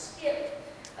I will skip,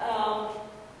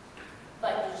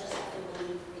 but you just have to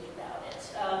believe me about it.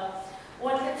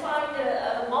 One can find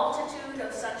a multitude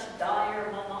of such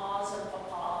dire mamas and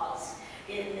papas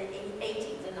in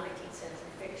 18th and 19th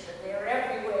century fiction. They're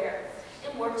everywhere,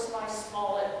 in works by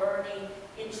Smollett, Burney,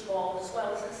 Inchbald, as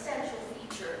well as an essential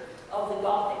feature of the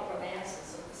Gothic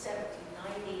romances of the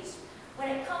 1790s. When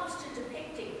it comes to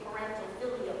depicting parental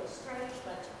filial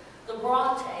estrangement, the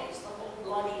Brontes, the whole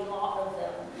bloody lot of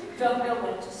them, don't know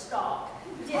when to stop.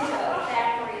 Ditto,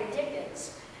 Thackeray and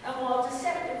Dickens. And while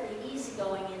deceptively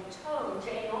easygoing in tone,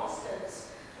 Jane Austen's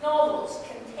novels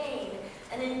contain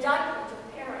an indictment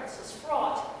of parents as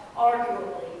fraught,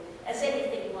 arguably, as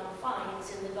anything one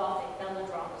finds in the Gothic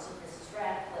melodramas of Mrs.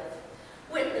 Radcliffe.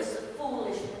 Witness of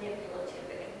foolish, manipulative,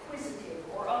 inquisitive,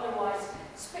 or otherwise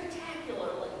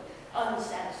spectacularly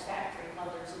unsatisfactory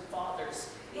mothers and fathers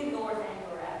in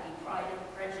Northanger Abbey, Pride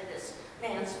and Prejudice,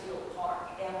 Mansfield Park,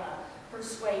 Emma,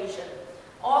 Persuasion.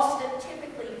 Austen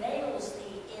typically veils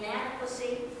the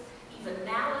inadequacy, even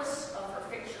malice of her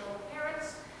fictional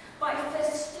parents by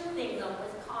festooning them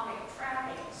with comic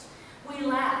trappings. We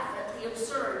laugh at the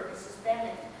absurd Mrs.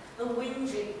 Bennet, the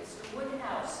whinging Mr.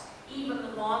 Woodhouse, even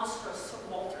the monstrous Sir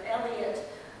Walter Elliot,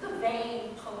 the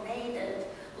vain, pomaded,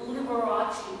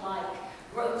 Liberace-like,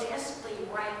 grotesquely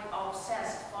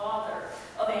rank-obsessed father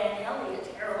of Anne Elliot,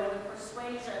 heroine of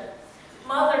Persuasion.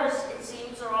 Mothers, it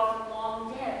seems, are often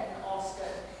long dead in Austen,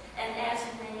 and as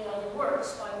in many other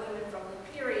works by women from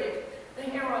the period, the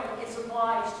heroine is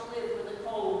obliged to live with a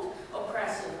cold,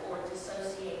 oppressive, or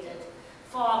dissociated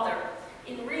father.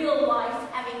 In real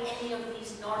life, having any of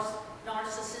these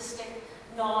narcissistic,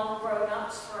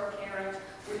 non-grown-ups for a parent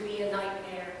would be a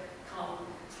nightmare come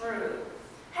true.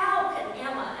 How can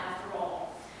Emma, after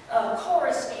all,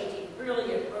 coruscating,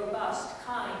 brilliant, robust,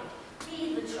 kind,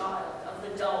 be the child of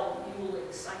the dull, mewling,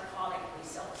 psychotically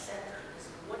self-centered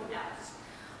Mrs. Woodhouse?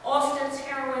 Austen's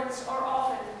heroines are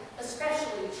often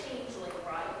especially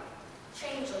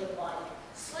changeling-like,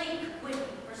 sleek, witty,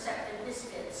 perceptive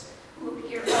misfits who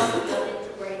appear well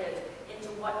integrated into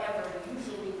whatever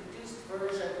usually reduced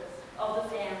version of the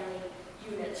family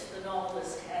unit the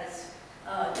novelist has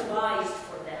devised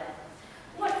for them.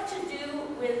 What to do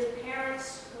with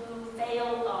parents who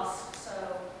fail us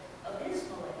so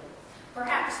abysmally?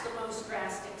 Perhaps the most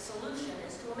drastic solution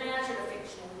is to imagine a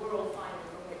fictional world finally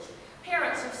from which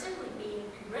parents have simply been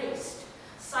erased,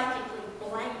 psychically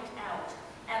blanked out,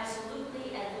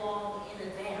 absolutely and long in in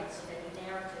advance of any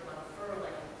narrative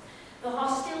unfurling. The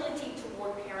hostility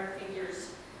toward parent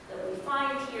figures that we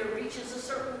find here reaches a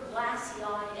certain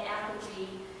glassy-eyed apogee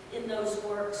in those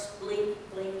works, Bleak,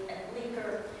 Bleak, and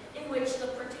Bleaker, in which the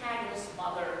protagonist's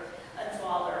mother and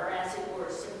father are, as it were,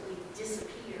 simply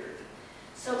disappeared.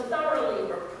 So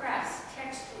thoroughly repressed,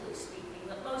 textually speaking,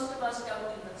 that most of us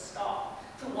don't even stop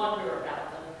to wonder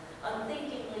about them.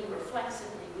 Unthinkingly,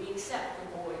 reflexively, we accept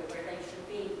the void where they should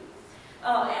be.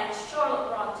 And Charlotte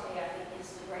Bronte, I think, is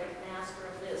the great master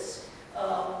of this.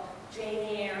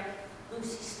 Jane Eyre,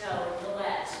 Lucy Snow, and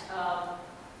Villette.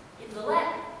 In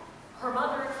Villette, her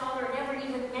mother and father are never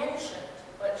even mentioned,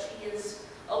 but she is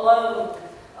alone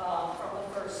from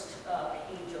the first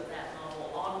page of that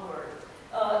novel onward.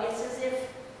 It's as if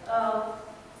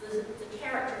the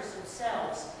characters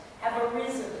themselves have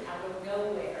arisen out of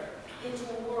nowhere into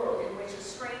a world in which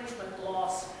estrangement,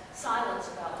 loss, silence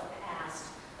about the past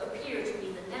appear to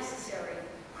be the necessary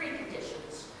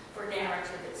preconditions for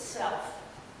narrative itself.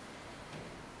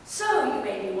 So you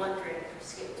may be wondering, I've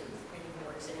skipped many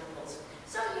more examples,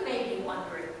 so you may be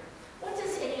wondering, what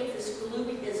does any of this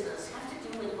gloomy business have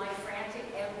to do with my frantic,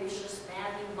 ambitious,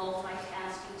 madly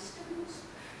multitasking students,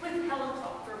 with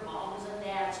helicopter moms and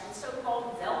dads, with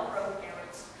so-called Velcro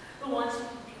parents, the ones who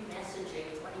keep you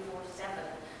messaging 24/7?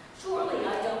 Surely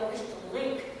I don't wish to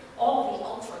link all the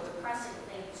ultra-depressing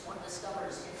things one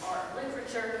discovers in art and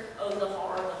literature, oh, the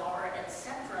horror,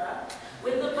 etc.,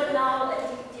 with the banal,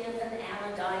 addictive, and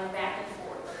anodyne back and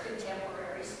forth of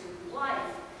contemporary student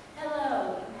life.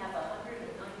 Hello, you have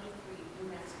 193 new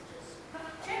messages.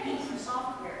 Checking for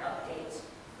software updates.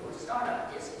 Your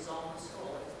startup disk is almost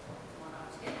full.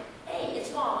 Hey,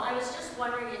 it's Mom. I was just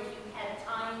wondering if you had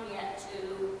time yet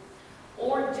to,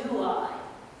 or do I?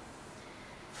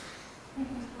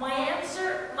 My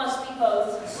answer must be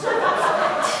both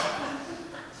circumspect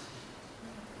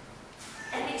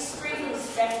and extremely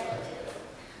speculative.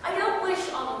 I don't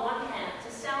wish, on the one hand,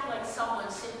 to sound like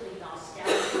someone simply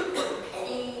nostalgic for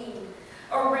pain,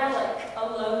 a relic, a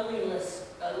loneliness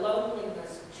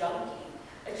junkie,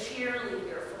 a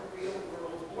cheerleader for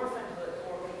real-world orphanhood,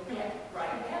 or when you get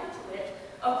right down to it,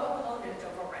 a proponent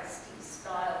of Orestes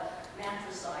style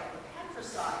matricide or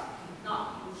patricide,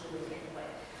 not usually anyway.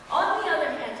 On the other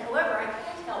hand, however, I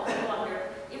can't help but wonder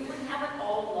if we haven't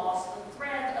all lost the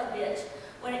thread a bit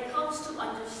when it comes to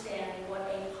understanding what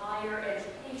a higher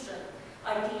education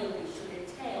ideally should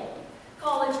entail.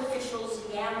 College officials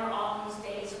yammer on these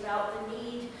days about the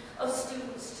need of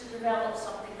students to develop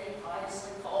something they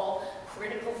piously call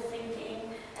critical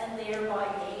thinking and thereby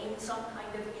gain some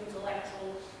kind of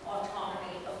intellectual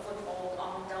autonomy, a foothold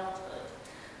on adulthood.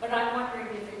 But I'm wondering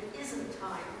if it isn't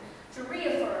time to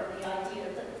reaffirm the idea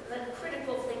that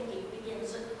critical thinking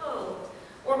begins at home,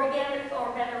 or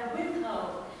better with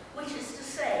home, which is to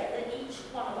say that each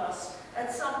one of us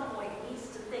at some point needs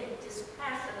to think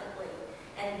dispassionately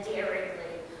and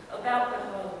daringly about the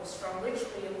homes from which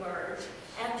we emerge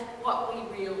and what we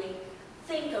really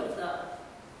think of them.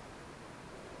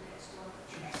 Next one.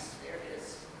 Yes, there it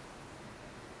is.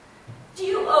 Do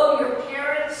you owe your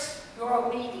parents your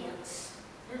obedience,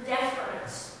 your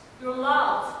deference, your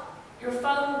love, your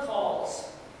phone calls?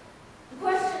 The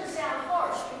questions sound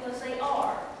harsh because they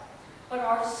are, but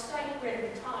our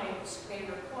Skype-ridden times may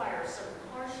require some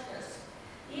harshness.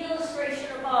 The illustration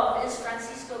above is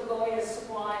Francisco Goya's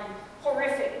sublime,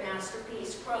 horrific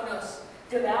masterpiece, Kronos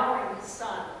devouring his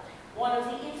son, one of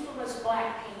the infamous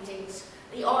black paintings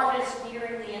the artist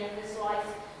nearing the end of his life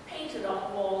painted on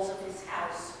the walls of his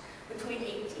house between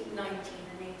 1819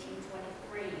 and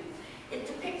 1823. It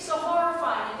depicts a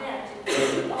horrifying event in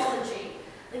Greek mythology,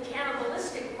 the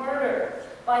cannibalistic murder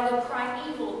by the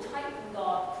primeval Titan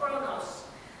god Kronos,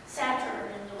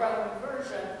 Saturn in the Roman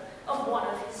version, of one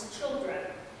of his children.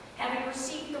 Having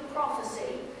received a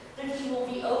prophecy that he will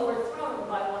be overthrown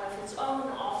by one of his own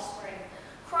offspring,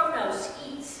 Kronos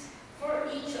eats for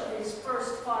each of his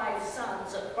first 5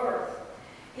 sons at birth.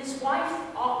 His wife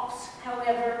Ops,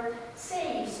 however,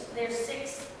 saves their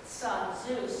 6th son,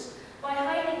 Zeus, by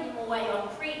hiding him away on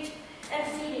Crete and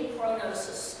feeding Kronos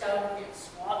a stone in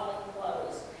swaddling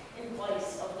clothes in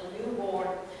place of the newborn.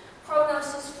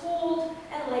 Kronos is fooled,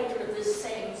 and later this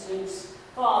same Zeus,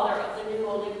 father of the new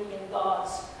Olympian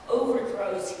gods,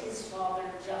 overthrows his father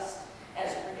just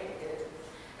as predicted.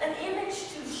 An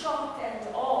image to shock and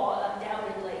awe,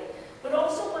 undoubtedly, but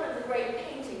also one of the great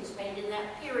paintings made in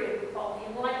that period we call the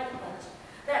Enlightenment,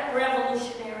 that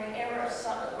revolutionary era,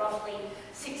 roughly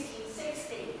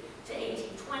 1660 to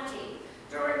 1820,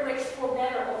 during which, for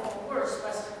better or for worse,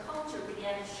 Western culture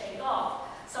began to shake off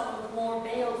some of the more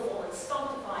baleful and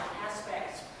stultifying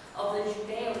aspects of the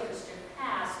Judeo-Christian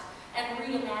past and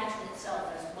reimagine itself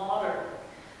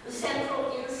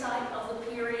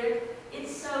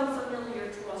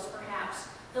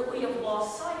we have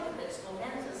lost sight of its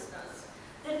momentousness,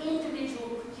 that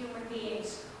individual human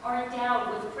beings are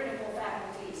endowed with critical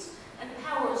faculties and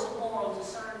powers of moral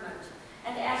discernment,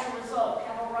 and as a result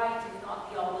have a right, if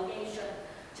not the obligation,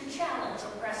 to challenge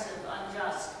oppressive,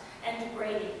 unjust, and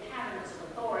degrading patterns of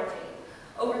authority.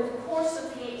 Over the course of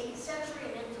the 18th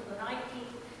century and into the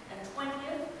 19th and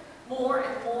 20th, more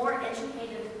and more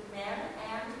educated men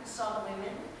and some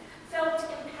women felt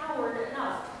empowered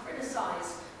enough to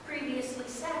criticize previously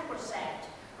sacrosanct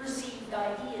received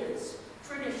ideas,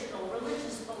 traditional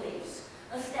religious beliefs,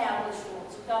 established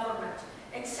forms of government,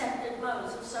 accepted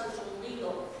modes of social,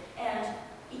 legal, and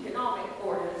economic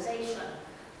organization,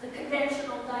 the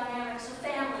conventional dynamics of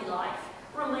family life,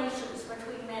 relations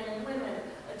between men and women,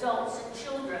 adults and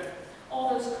children, all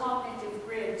those cognitive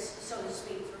grids, so to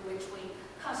speak, through which we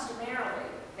customarily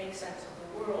make sense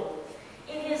of the world.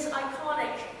 In his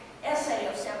iconic essay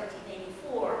of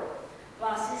 1784,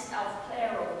 Was ist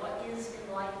Aufklärung, what is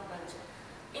enlightenment?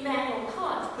 Immanuel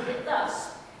Kant put it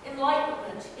thus: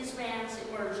 enlightenment is man's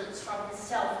emergence from his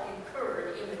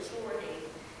self-incurred immaturity.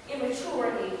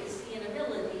 Immaturity is the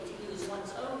inability to use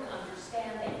one's own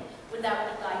understanding without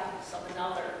the guidance of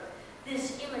another.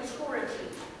 This immaturity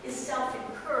is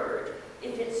self-incurred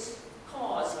if its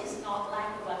cause is not lack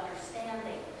of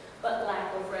understanding, but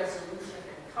lack of resolution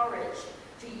and courage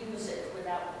to use it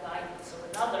without the guidance of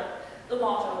another. The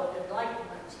motto of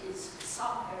enlightenment is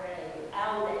sapere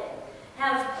aude,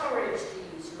 have courage to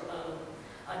use your own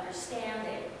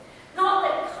understanding. Not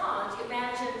that Kant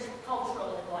imagined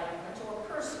cultural enlightenment or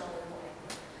personal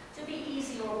enlightenment to be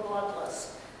easy or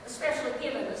bloodless, especially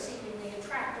given the seemingly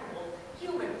intractable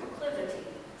human proclivity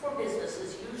for business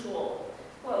as usual.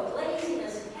 Quote,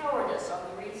 laziness and cowardice are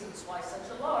the reasons why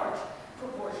such a large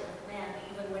proportion of men,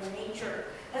 even when nature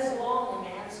has long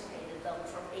emancipated them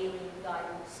from alien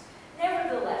guidance,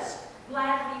 nevertheless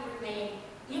gladly remain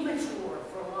immature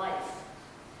for life.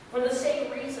 For the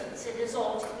same reasons, it is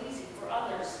all too easy for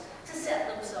others to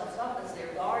set themselves up as their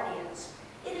guardians.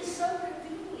 It is so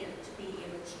convenient to be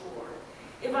immature.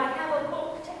 If I have a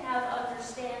book to have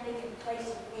understanding in place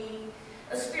of me,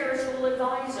 a spiritual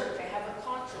advisor to have a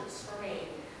conscience for me,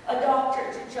 a doctor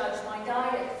to judge my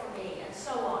diet for me, and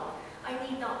so on, I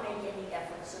need not make any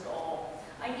efforts at all.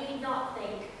 I need not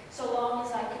think, so long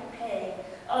as I can pay,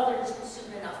 others will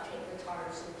soon enough take the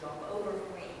tiresome job over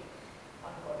for me.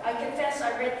 Unquote. I confess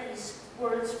I read these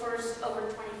words first over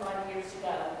 25 years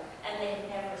ago, and they have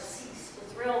never ceased to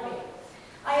thrill me.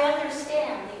 I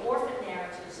understand the orphan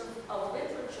narratives of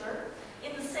literature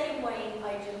in the same way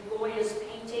I do Goya's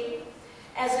painting,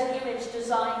 as an image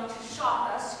designed to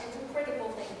shock us into critical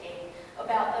thinking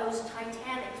about those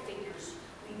titanic figures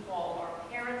we call our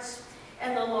parents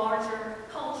and the larger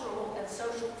cultural and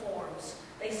social forms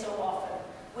they so often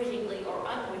wittingly or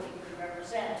unwittingly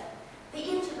represent. The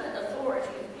intimate authority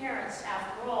of parents,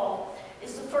 after all,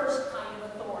 is the first kind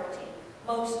of authority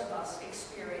most of us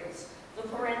experience. The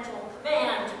parental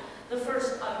command, the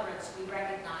first utterance we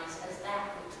recognize as that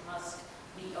which must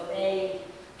be obeyed.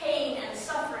 Pain and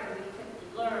suffering, we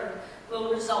quickly learn,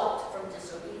 will result from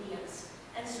disobedience.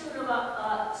 And soon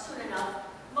enough,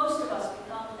 most of us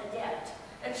become adept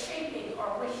at shaping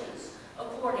our wishes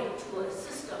according to a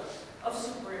system of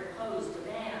superimposed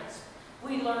demands.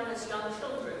 We learn as young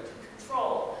children to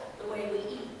control the way we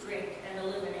eat, drink, and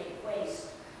eliminate waste.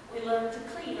 We learn to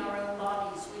clean our own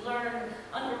bodies. We learn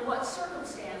under what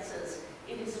circumstances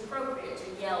it is appropriate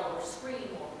to yell or scream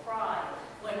or cry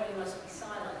when we must be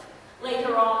silent.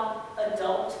 Later on,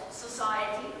 adult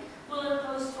society will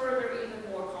impose further,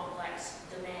 even more complex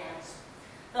demands.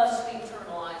 Thus, we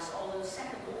internalize all those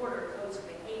second-order codes of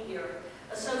behavior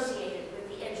associated with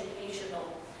the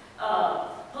educational,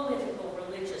 political,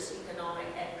 religious, economic,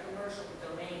 and commercial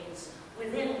domains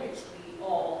within which we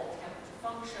all attempt to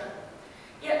function.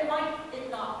 Yet might it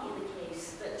not be the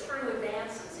case that true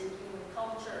advances in human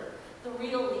culture, the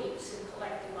real leaps in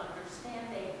collective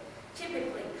understanding,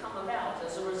 typically come about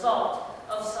as a result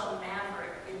of some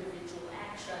maverick individual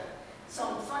action,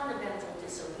 some fundamental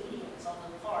disobedience on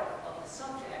the part of the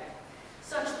subject.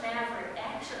 Such maverick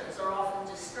actions are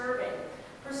often disturbing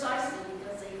precisely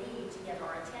because they need to get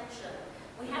our attention.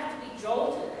 We have to be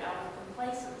jolted out of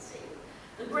complacency.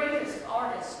 The greatest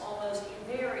artists almost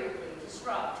invariably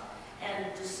disrupt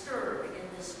and disturb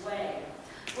in this way.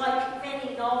 Like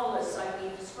many novelists I've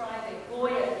been describing,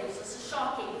 Goya gives us a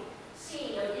shocking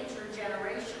scene of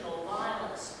intergenerational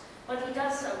violence, but he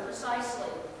does so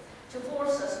precisely to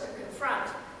force us to confront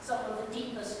some of the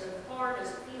deepest and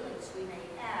hardest feelings we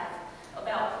may have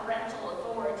about parental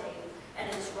authority and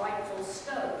its rightful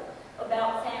scope,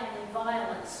 about family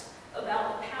violence,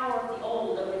 about the power of the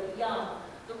old over the young,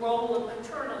 the role of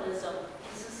paternalism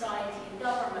in society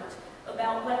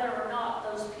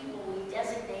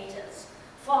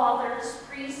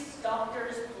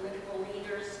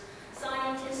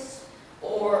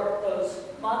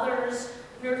mothers,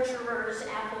 nurturers,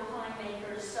 apple pie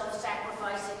makers,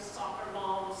 self-sacrificing soccer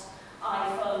moms,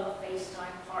 iPhone,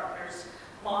 FaceTime partners,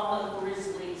 mama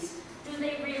grizzlies. Do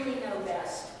they really know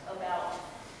best about?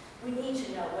 We need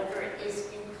to know whether it is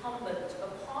incumbent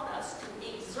upon us to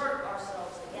exert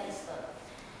ourselves against them.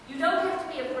 You don't have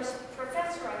to be a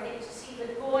professor, I think, to see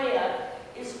that Goya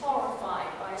is horrified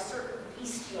by a certain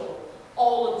bestial,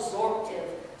 all-absorptive,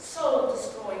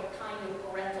 soul-destroying kind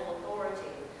of parental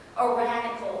authority, a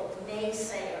radical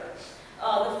naysayer.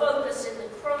 The focus in the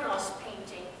Kronos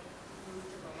painting, move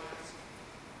to the last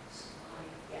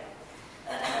slide,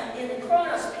 yeah. In the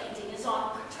Kronos painting is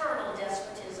on paternal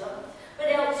despotism, but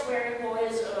elsewhere in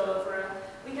Goya's oeuvre,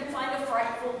 we can find a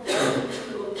frightful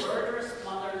view of murderous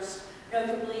mothers,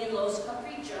 notably in Los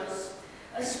Caprichos,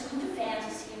 a suite of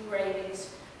fantasy engravings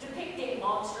depicting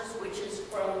monstrous witches,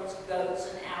 crones, goats,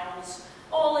 and owls,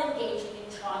 all engaging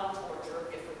in child torture of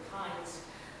different kinds.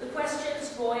 The questions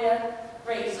Goya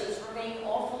raises remain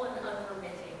awful and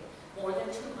unremitting more than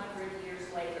 200 years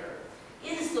later.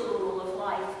 Is the rule of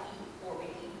life eat or be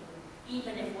eaten,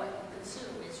 even if what you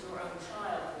consume is your own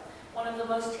child? One of the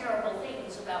most terrible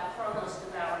things about Kronos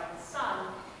devouring his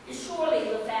son is surely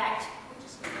the fact,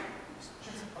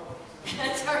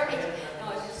 that's all right. No,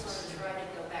 I just want to try to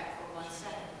go back for 1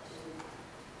 second to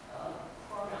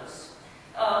Kronos.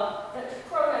 That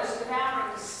Kronos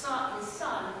devouring his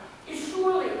son is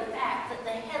surely the fact that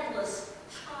the headless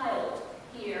child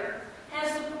here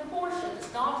has the proportions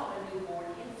not of a newborn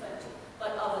infant,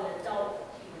 but of an adult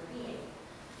human being.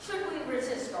 Should we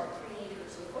resist our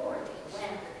Creator's authority when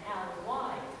and how and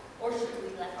why? Or should we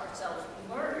let ourselves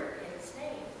be murdered in His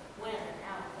name? When and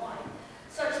how and why?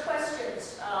 Such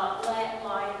questions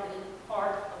lie in the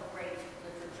heart of great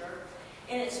literature.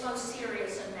 In its most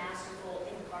serious and masterful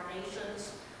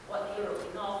incarnations, what the early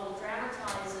novel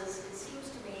dramatizes, it seems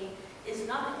to me, is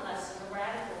nothing less than a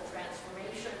radical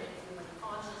transformation in human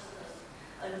consciousness,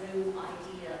 a new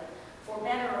idea. For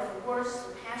better or for worse,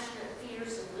 the passionate,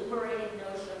 fierce, and liberating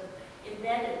notion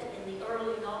embedded in the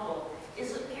early novel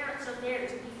is that parents are there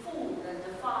to be fooled and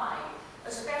defied,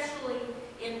 especially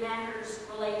in matters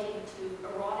relating to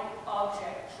erotic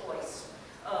object choice.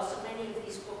 So many of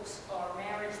these books are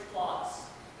marriage plots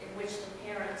in which the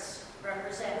parents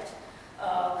represent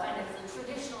kind of the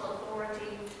traditional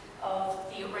authority of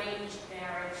the arranged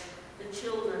marriage. The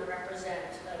children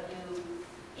represent a new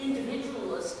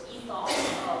individualist ethos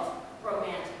of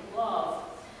romantic love.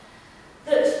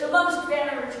 The most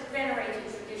venerated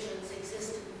traditions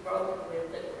exist to be broken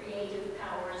with. The creative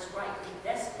power is rightly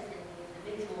vested in the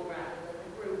individual rather than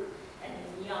the group, and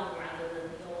in the young rather than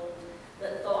the old,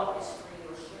 that thought is free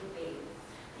or should be.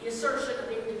 The assertion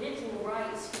of individual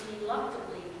rights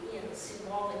reluctantly begins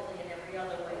symbolically in every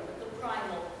other way with the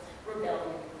primal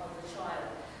rebellion of the child.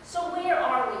 So where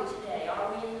are we today?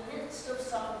 Are we in the midst of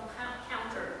some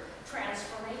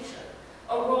counter-transformation,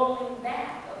 a rolling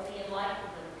back of the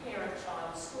Enlightenment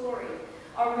parent-child story?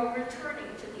 Are we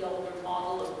returning to the older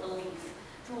model of belief,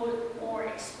 to a more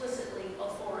explicitly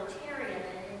authoritarian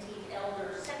and indeed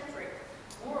elder-centric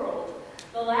world?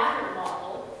 The latter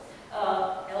model,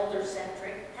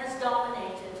 elder-centric, has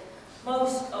dominated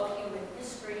most of human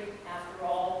history, after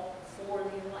all, before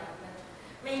the Enlightenment.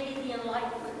 Maybe the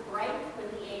Enlightenment break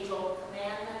with the age-old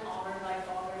commandment, honor thy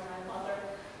father and thy mother,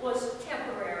 was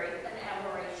temporary, an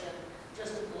aberration,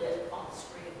 just a blip on the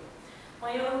screen.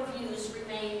 My own view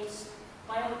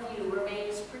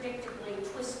remains predictably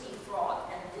twisty,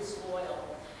 fraught, and disloyal.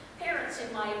 Parents,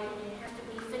 in my opinion, have to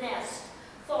be finessed,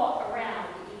 thought around,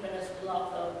 even as we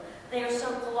love them. They are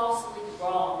so colossally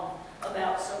wrong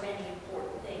about so many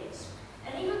important things.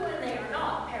 And even when they are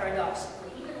not,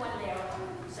 paradoxically, even when they are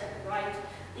 100% right,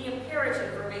 the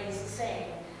imperative remains the same.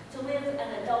 To live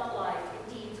an adult life,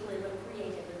 indeed to live a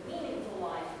creative and meaningful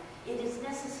life, it is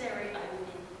necessary, I would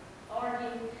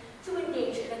argue, to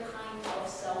engage in a kind of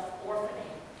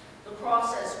self-orphaning. The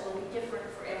process will be different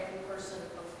for every person,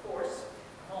 of course.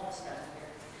 I'm almost done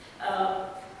here.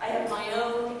 I have my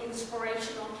own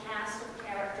inspirational cast of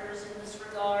characters in this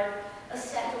regard, a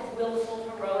set of willful,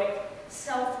 heroic,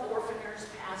 self-orphaners,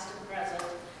 past and present,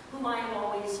 whom I have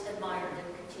always admired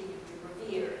and continue to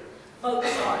revere.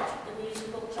 Mozart, the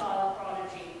musical child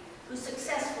prodigy, who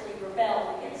successfully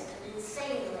rebelled against an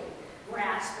insanely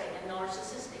grasping and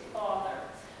narcissistic father,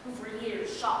 who for years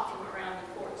shopped him around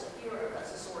the courts of Europe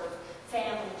as a sort of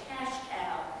family cash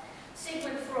cow.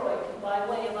 Sigmund Freud, who by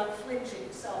way of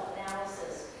unflinching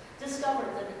self-analysis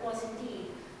discovered that it was indeed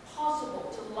possible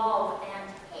to love and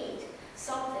hate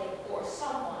something or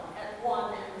someone at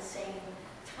one and the same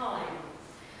time.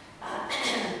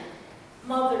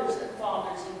 Mothers and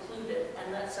fathers included,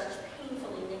 and that such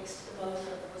painfully mixed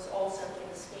emotion was also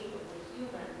inescapable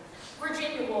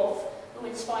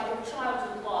spite of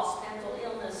childhood loss, mental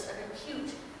illness, an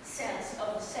acute sense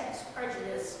of the sex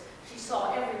prejudice she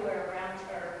saw everywhere around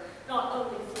her, not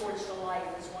only forged a life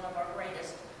as one of our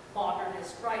greatest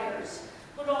modernist writers,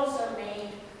 but also made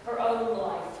her own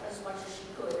life as much as she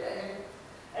could,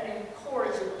 an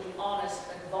incorrigibly honest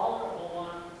and vulnerable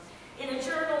one. In a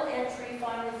journal entry,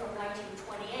 finally from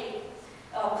 1928,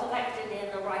 collected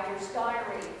in the writer's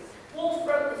diary, Woolf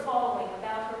wrote the following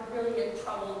about her brilliant,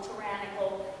 troubled,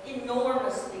 tyrannical,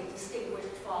 enormously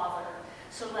distinguished father,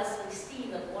 Sir Leslie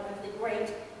Stephen, one of the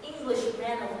great English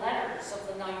men of letters of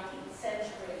the 19th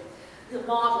century, the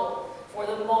model for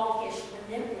the mawkish,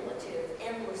 manipulative,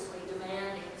 endlessly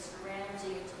demanding Mr.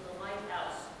 Ramsay into the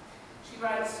lighthouse. She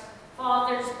writes,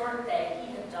 "Father's birthday,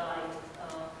 he had died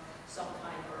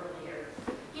sometime earlier.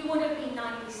 He would have been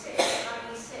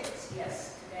 96,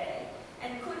 yes, today,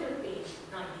 and could have been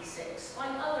 96,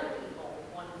 like other people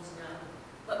one has known,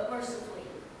 but mercifully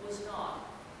was not.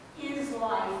 His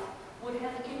life would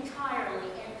have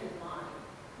entirely ended mine.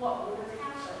 What would have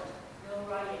happened? No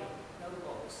writing, no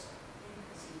books.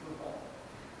 Inconceivable."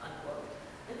 Unquote.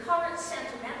 The current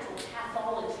sentimental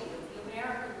pathology of the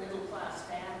American middle-class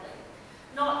family,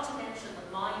 not to mention the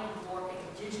mind-warping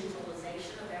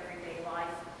digitalization of everyday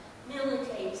life,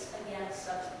 militates against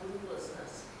such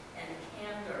ruthlessness and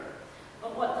candor.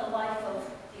 But what the life of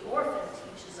the orphan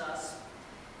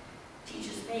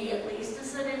teaches me at least,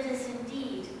 is that it is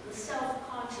indeed the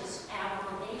self-conscious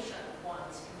affirmation of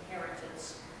one's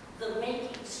inheritance, the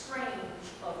making strange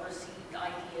of received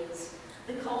ideas,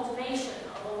 the cultivation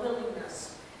of a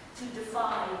willingness to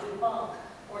defy, debunk,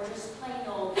 or just plain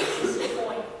old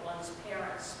disappoint one's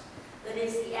parents, that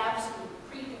is the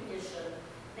absolute precondition,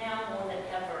 now more than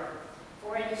ever,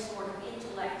 for any sort of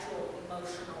intellectual,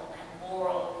 emotional, and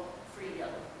moral freedom.